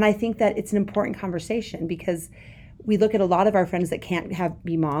 And I think that it's an important conversation because we look at a lot of our friends that can't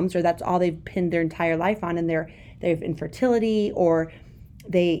be moms or that's all they've pinned their entire life on and they have infertility or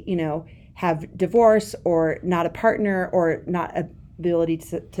they, you know, have divorce or not a partner or not a ability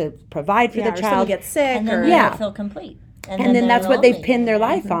to provide for the child, get sick, and then they don't feel complete, and then that's what they've pinned their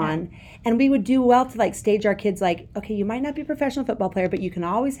life on. And we would do well to like stage our kids like, okay, you might not be a professional football player, but you can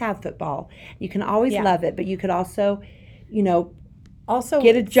always have football. You can always love it, but you could also, you know, also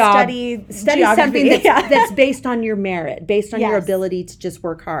get a job, study something that's based on your merit, based on your ability to just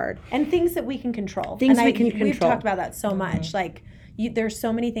work hard and things that we can control. We've talked about that so much. Like there's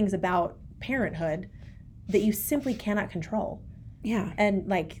so many things about parenthood that you simply cannot control. Yeah. And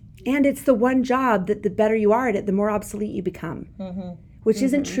it's the one job that the better you are at it, the more obsolete you become, which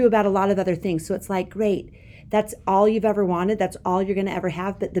isn't true about a lot of other things. So it's like, great, that's all you've ever wanted. That's all you're going to ever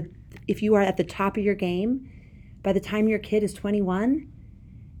have. But if you are at the top of your game, by the time your kid is 21,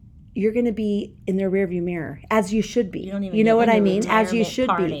 you're going to be in their rearview mirror, as you should be. You know what I mean? As you should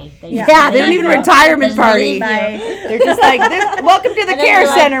be. They don't even retirement party. They're just like, welcome to the care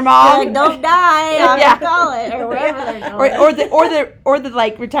center, Mom. Like, don't die. I'm call it or wherever they're going. Or the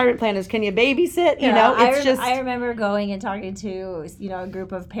like retirement plan is, can you babysit? You know, it's I remember going and talking to a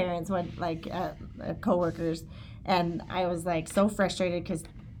group of parents when coworkers, and I was like so frustrated because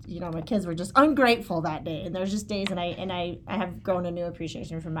my kids were just ungrateful that day. And there's just days, and I have grown a new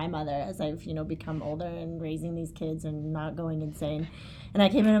appreciation for my mother as I've, become older and raising these kids and not going insane. And I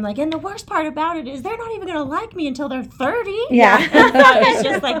came in and I'm like, and the worst part about it is they're not even going to like me until they're 30. Yeah. And so it's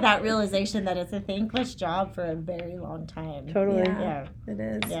just like that realization that it's a thankless job for a very long time. Totally. Yeah. It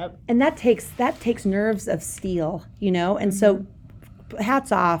is. Yep. And that takes nerves of steel, and so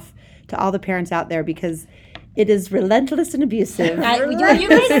hats off to all the parents out there because it is relentless and abusive. You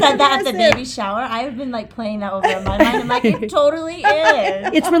guys said that at the baby shower. I've been playing that over in my mind. I'm like, it totally is.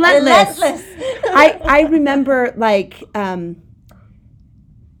 It's relentless. I remember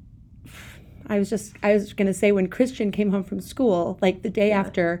I was going to say when Christian came home from school, the day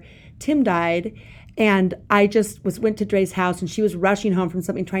after Tim died, and I just went to Dre's house, and she was rushing home from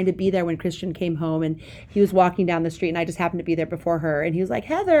something, trying to be there when Christian came home, and he was walking down the street, and I just happened to be there before her, and he was like,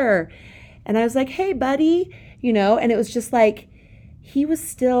 Heather. And I was like, hey, buddy, and it was just like, he was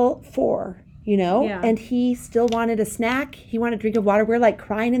still 4, and he still wanted a snack. He wanted a drink of water. We're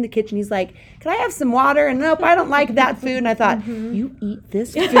crying in the kitchen. He's like, can I have some water? And nope, I don't like that food. And I thought, you eat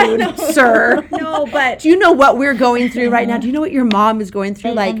this food, sir. No, but. Do you know what we're going through right now? Do you know what your mom is going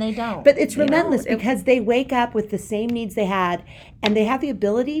through? And they don't. But it's relentless because they wake up with the same needs they had, and they have the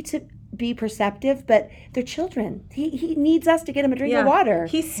ability to be perceptive, but they're children. He needs us to get him a drink of water.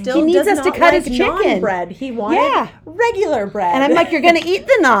 He needs us to cut his chicken bread. He wanted regular bread. And I'm like, you're going to eat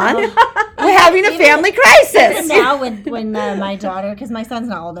the naan. We're having a family crisis. Now when my daughter, because my son's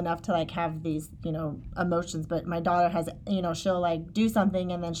not old enough to like have these, emotions, but my daughter has, she'll like do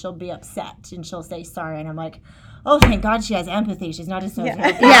something and then she'll be upset and she'll say sorry. And I'm like, oh, thank God she has empathy. She's not just so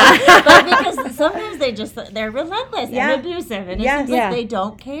But because sometimes they're relentless and abusive, and it's like they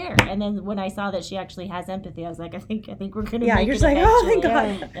don't care. And then when I saw that she actually has empathy, I was like, I think we're gonna. Yeah, you're just like, oh, thank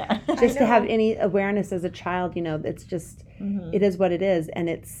God. Yeah. Just to have any awareness as a child, it's just it is what it is, and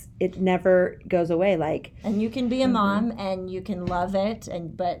it never goes away. Like, and you can be a mom and you can love it,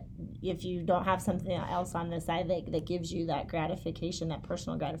 but if you don't have something else on the side that gives you that gratification, that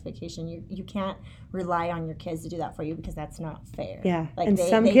personal gratification, you can't rely on your kids to do that for you, because that's not fair. Yeah, like and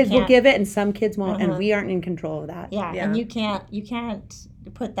some kids will give it and some kids won't, and we aren't in control of that. Yeah, and you can't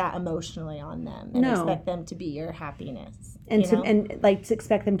put that emotionally on them and expect them to be your happiness. And to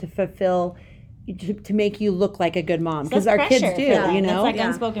expect them to fulfill, to make you look like a good mom, because our kids do. It's like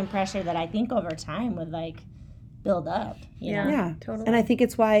unspoken pressure that I think over time would like build up. You know? Yeah, totally. And I think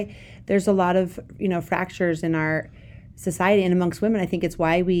it's why there's a lot of fractures in our society and amongst women. I think it's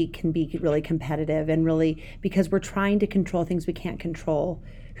why we can be really competitive and really, because we're trying to control things we can't control.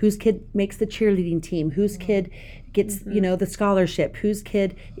 Whose kid makes the cheerleading team? Whose kid gets the scholarship? Whose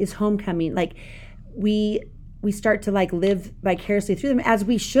kid is homecoming? Like we start to like live vicariously through them, as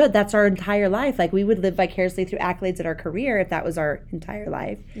we should. That's our entire life. Like we would live vicariously through accolades at our career if that was our entire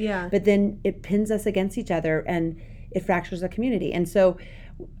life. Yeah. But then it pins us against each other and it fractures the community. And so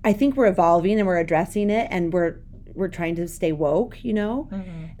I think we're evolving and we're addressing it, and we're trying to stay woke,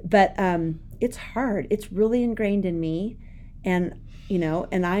 But it's hard. It's really ingrained in me, and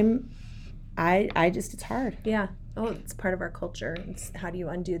and I just, it's hard. Yeah. Oh, it's part of our culture. How do you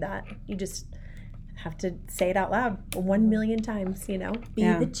undo that? You just have to say it out loud 1 million times, Be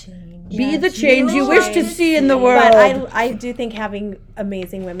the change. Be the change you wish to see in the world. But I do think having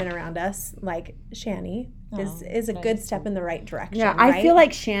amazing women around us, like Shani, is a good step in the right direction. Yeah, right? I feel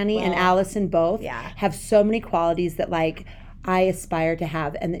like Shani and Allison both have so many qualities that like I aspire to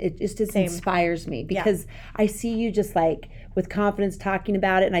have, and it just inspires me, because I see you just like with confidence talking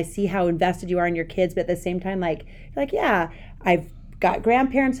about it, and I see how invested you are in your kids, but at the same time like I've got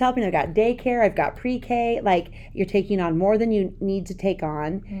grandparents helping, I've got daycare, I've got pre-K, like you're taking on more than you need to take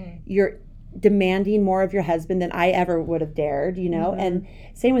on. You're demanding more of your husband than I ever would have dared, and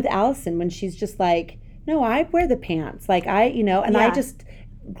same with Allison, when she's just like, no, I wear the pants, like I I just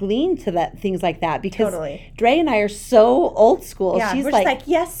glean to that, things like that, because Dre and I are so old school. Yeah, she's we're like, just like,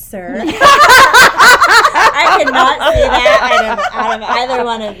 yes, sir. I cannot see that out of either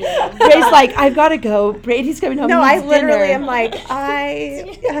one of you. Dre's like, I've got to go. Brady's coming home. No, I literally dinner. am like, and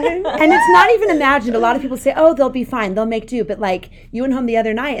it's not even imagined. A lot of people say, oh, they'll be fine, they'll make do. But like, you went home the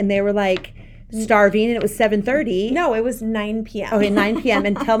other night and they were like starving, and it was 7:30. No, it was 9 p.m. Okay, 9 p.m.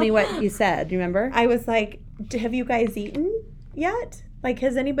 And tell me what you said. Do you remember? I was like, have you guys eaten yet? Like,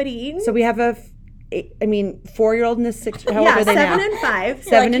 has anybody eaten? So we have a 4-year-old and a 6. How old are they 7 now? and 5.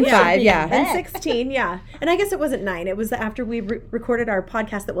 7 and 5, yeah. And 16, yeah. And I guess it wasn't 9. It was after we recorded our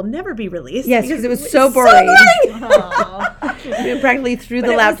podcast that will never be released. Yes, because it was so boring. We practically threw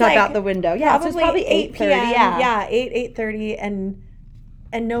the laptop out the window. Yeah, it was probably 8 p.m. Yeah, 8:30,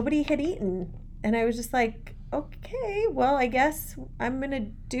 and nobody had eaten. And I was just like, okay, well, I guess I'm going to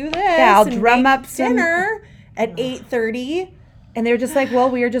do this. Yeah, I'll drum up dinner at 8:30. And they were just like, well,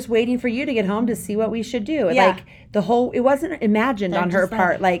 we were just waiting for you to get home to see what we should do. Yeah. Like it wasn't imagined on her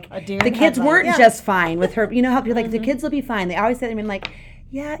part. Like the kids weren't just fine with her. You know how people like, the kids will be fine. They always said, like,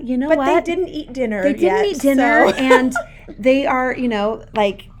 yeah, you know what? But they didn't eat dinner. They didn't eat dinner. And they are,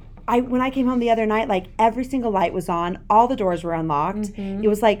 like, when I came home the other night, like every single light was on. All the doors were unlocked. It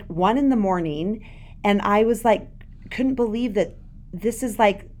was like 1 a.m. And I was like, couldn't believe that this is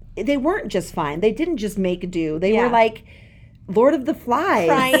like, they weren't just fine. They didn't just make do. They were like Lord of the Flies.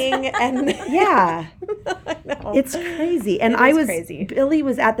 Crying and yeah. It's crazy. And crazy. Billy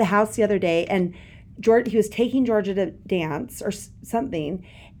was at the house the other day, and he was taking Georgia to dance or something,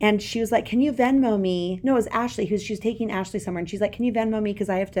 and she was like, can you Venmo me? No, it was Ashley. She was taking Ashley somewhere, and she's like, can you Venmo me, because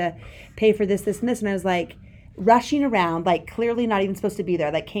I have to pay for this, and this. And I was like, rushing around, like clearly not even supposed to be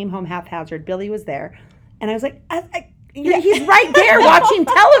there, like came home haphazard. Billy was there, and I was like, he's right there watching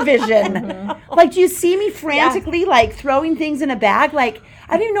television. Like, do you see me frantically like throwing things in a bag? Like,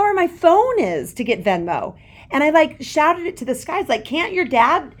 I don't even know where my phone is to get Venmo. And I like shouted it to the skies, like, can't your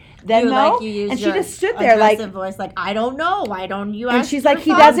dad Venmo? You use and she your just stood there like, voice, like, I don't know. Why don't you? and she's like,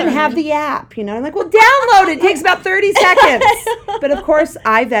 he doesn't have the app, you know. I'm like, well, download it. It takes about 30 seconds. But of course,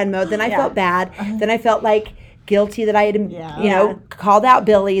 I Venmoed. Then I felt bad. Then I felt like guilty that I had, you know, called out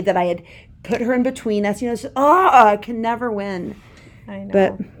Billy, that I had put her in between us. You know, it's just, I can never win. I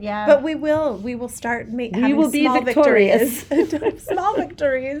know. But we will start having we will be small victorious. Small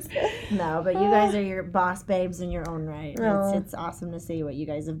victories. No, but you guys are your boss babes in your own right. Oh. It's awesome to see what you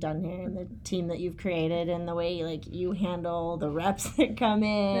guys have done here and the team that you've created and the way like you handle the reps that come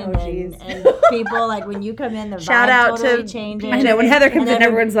in and people like when you come in, the Shout vibe out totally to changes. I know when Heather comes in,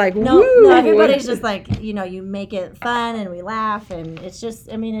 everyone's like, woo. No, everybody's just like, you know, you make it fun and we laugh and it's just,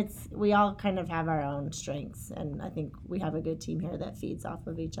 I mean, we all kind of have our own strengths and I think we have a good team here that feeds off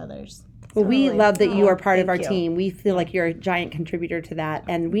of each other's. Well, we love that you are part of our thank you. team. We feel like you're a giant contributor to that.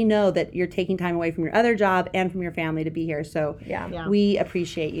 And we know that you're taking time away from your other job and from your family to be here. So we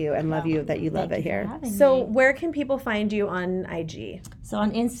appreciate you and love you that you love it here. So where can people find you on IG? So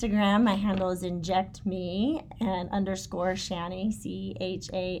on Instagram, my handle is injectme and _ Shanny,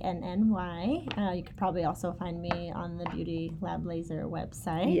 CHANNY. You could probably also find me on the Beauty Lab Laser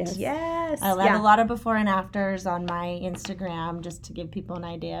website. Yes. I have a lot of before and afters on my Instagram just to give people an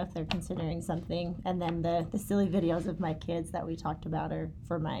idea if they're considering something. And then the silly videos of my kids that we talked about are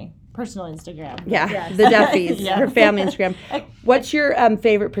for my personal Instagram. Yeah, the Duffys, her family Instagram. What's your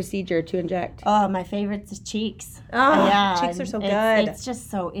favorite procedure to inject? Oh, my favorite is cheeks. Oh, yeah, cheeks are so good. It's just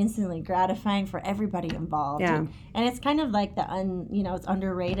so instantly gratifying for everybody involved. Yeah. And it's kind of like it's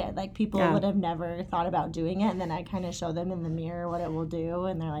underrated. Like people would have never thought about doing it, and then I kind of show them in the mirror what it will do,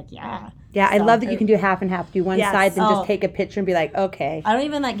 and they're like, yeah. Yeah, I love that you can do half and half. Do one side, then just take a picture and be like, okay. I don't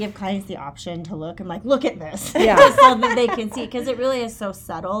even give clients the option to look. I'm like, look at this. Yeah. So that they can see, because it really is so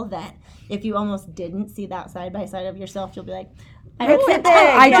subtle that if you almost didn't see that side by side of yourself, you'll be like,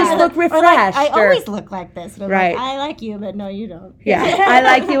 I just look refreshed. I always look like this. And I'm right. like, I like you, but no, you don't. Yeah, I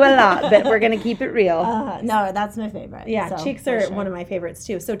like you a lot, but we're going to keep it real. No, that's my favorite. Yeah, so, cheeks are one of my favorites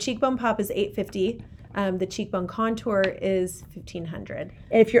too. So cheekbone pop is $850. The cheekbone contour is $1,500.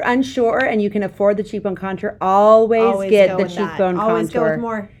 If you're unsure and you can afford the cheekbone contour, always get the cheekbone contour. Always go with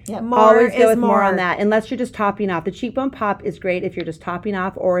more. Yep. Always go with more on that, unless you're just topping off. The cheekbone pop is great if you're just topping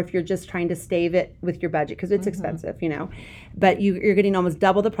off or if you're just trying to stave it with your budget because it's expensive, you know. But you're getting almost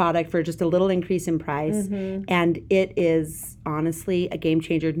double the product for just a little increase in price. And it is honestly a game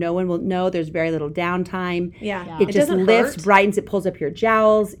changer. No one will know. There's very little downtime. Yeah. It just lifts, brightens, it pulls up your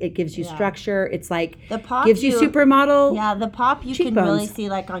jowls. It gives you structure. It's like the pop gives you supermodel. Yeah, the pop you cheekbones. can really see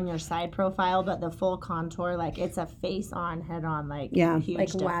on your side profile, but the full contour, it's a face on, head on, huge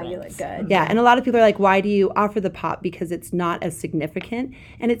difference. Wow, you look good. Yeah, and a lot of people are like, why do you offer the pop? Because it's not as significant,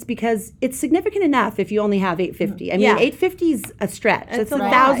 and it's because it's significant enough if you only have $850. I mean, $850 is a stretch. It's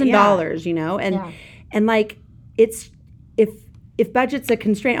 $1,000, you know, and it's if budget's a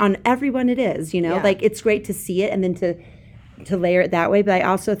constraint on everyone, it is, you know, it's great to see it and then to layer it that way. But I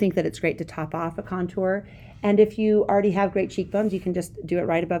also think that it's great to top off a contour. And if you already have great cheekbones, you can just do it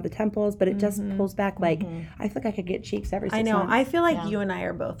right above the temples, but it just pulls back I feel like I could get cheeks every 6 months. I feel like you and I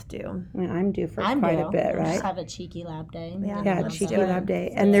are both due. I mean, I'm due for quite a bit, right? Just have a cheeky lab day. Yeah, cheeky lab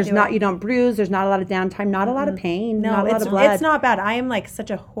day. And you don't bruise, there's not a lot of downtime, not a lot of pain, not a lot of blood. It's not bad. I am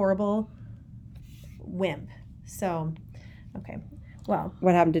such a horrible wimp. So, okay. Well,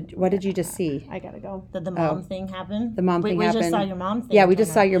 what happened? What did you just see? I gotta go. Did the mom thing happen? The mom thing happened. We just saw your mom thing. Yeah, we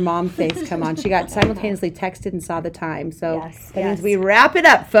just saw your mom face come on. She got simultaneously texted and saw the time. So that means we wrap it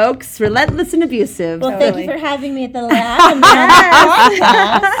up, folks. Relentless and abusive. Well, thank you for having me at the lab.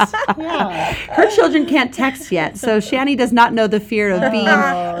 Her children can't text yet, so Shanny does not know the fear of being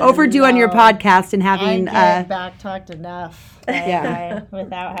overdue on your podcast and having back talked enough.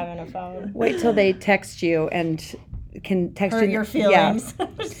 Without having a phone. Wait till they text you and can text hurt your feelings.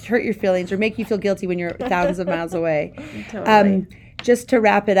 Hurt your feelings or make you feel guilty when you're thousands of miles away. Totally. Just to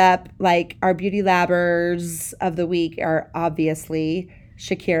wrap it up, our beauty labbers of the week are obviously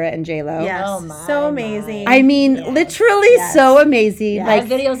Shakira and J-Lo. Yes, so amazing. I mean, literally so amazing. Yeah, I have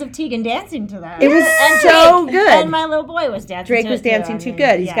videos of Tegan dancing to that. It was so good. And my little boy was dancing. Drake was dancing too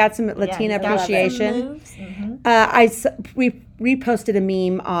good. He's got some Latina appreciation. We reposted a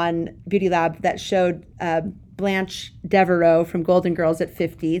meme on Beauty Lab that showed Blanche Devereaux from Golden Girls at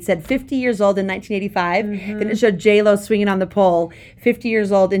 50. It said 50 years old in 1985. Then it showed J-Lo swinging on the pole, 50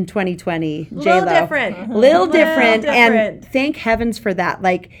 years old in 2020. J-Lo. Little different. Little different. And thank heavens for that.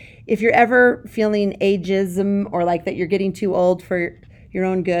 If you're ever feeling ageism or that you're getting too old for your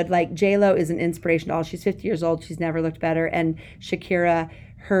own good, J-Lo is an inspiration to all. She's 50 years old. She's never looked better. And Shakira,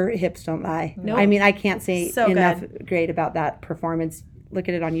 her hips don't lie. Nope. I mean, I can't say enough great about that performance. look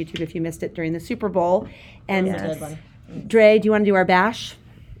at it on YouTube if you missed it during the Super Bowl. And That was a good one. Dre, do you want to do our bash?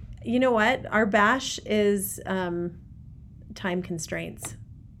 You know what? Our bash is time constraints.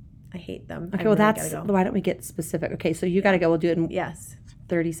 I hate them. Okay, well, why don't we get specific? Okay, so you got to go. We'll do it in Yes.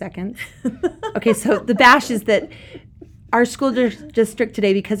 30 seconds. Okay, so the bash is that our school district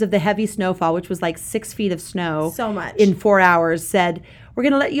today, because of the heavy snowfall, which was like 6 feet of snow, So much. in 4 hours, said, we're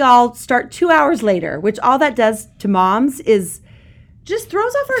going to let you all start 2 hours later, which all that does to moms is Just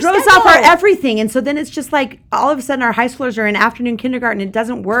throws off our our everything. And so then it's just like all of a sudden our high schoolers are in afternoon kindergarten. It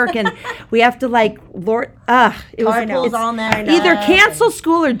doesn't work. And we have to it was Carpools all messed either up. cancel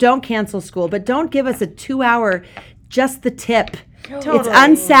school or don't cancel school, but don't give us a 2 hour, just the tip. Totally. It's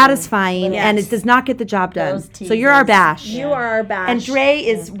unsatisfying and it does not get the job done. Those So you're our teasers. bash. You are our bash. And Dre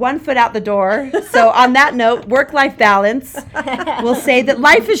is 1 foot out the door. So on that note, work-life balance. We'll say that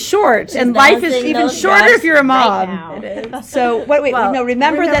life is short, and life is balancing even those shorter gaps if you're a mom. right now. It is. So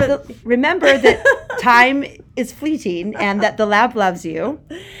remember that time is fleeting, and that the lab loves you.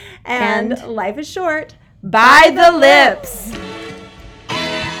 And life is short. By the lips.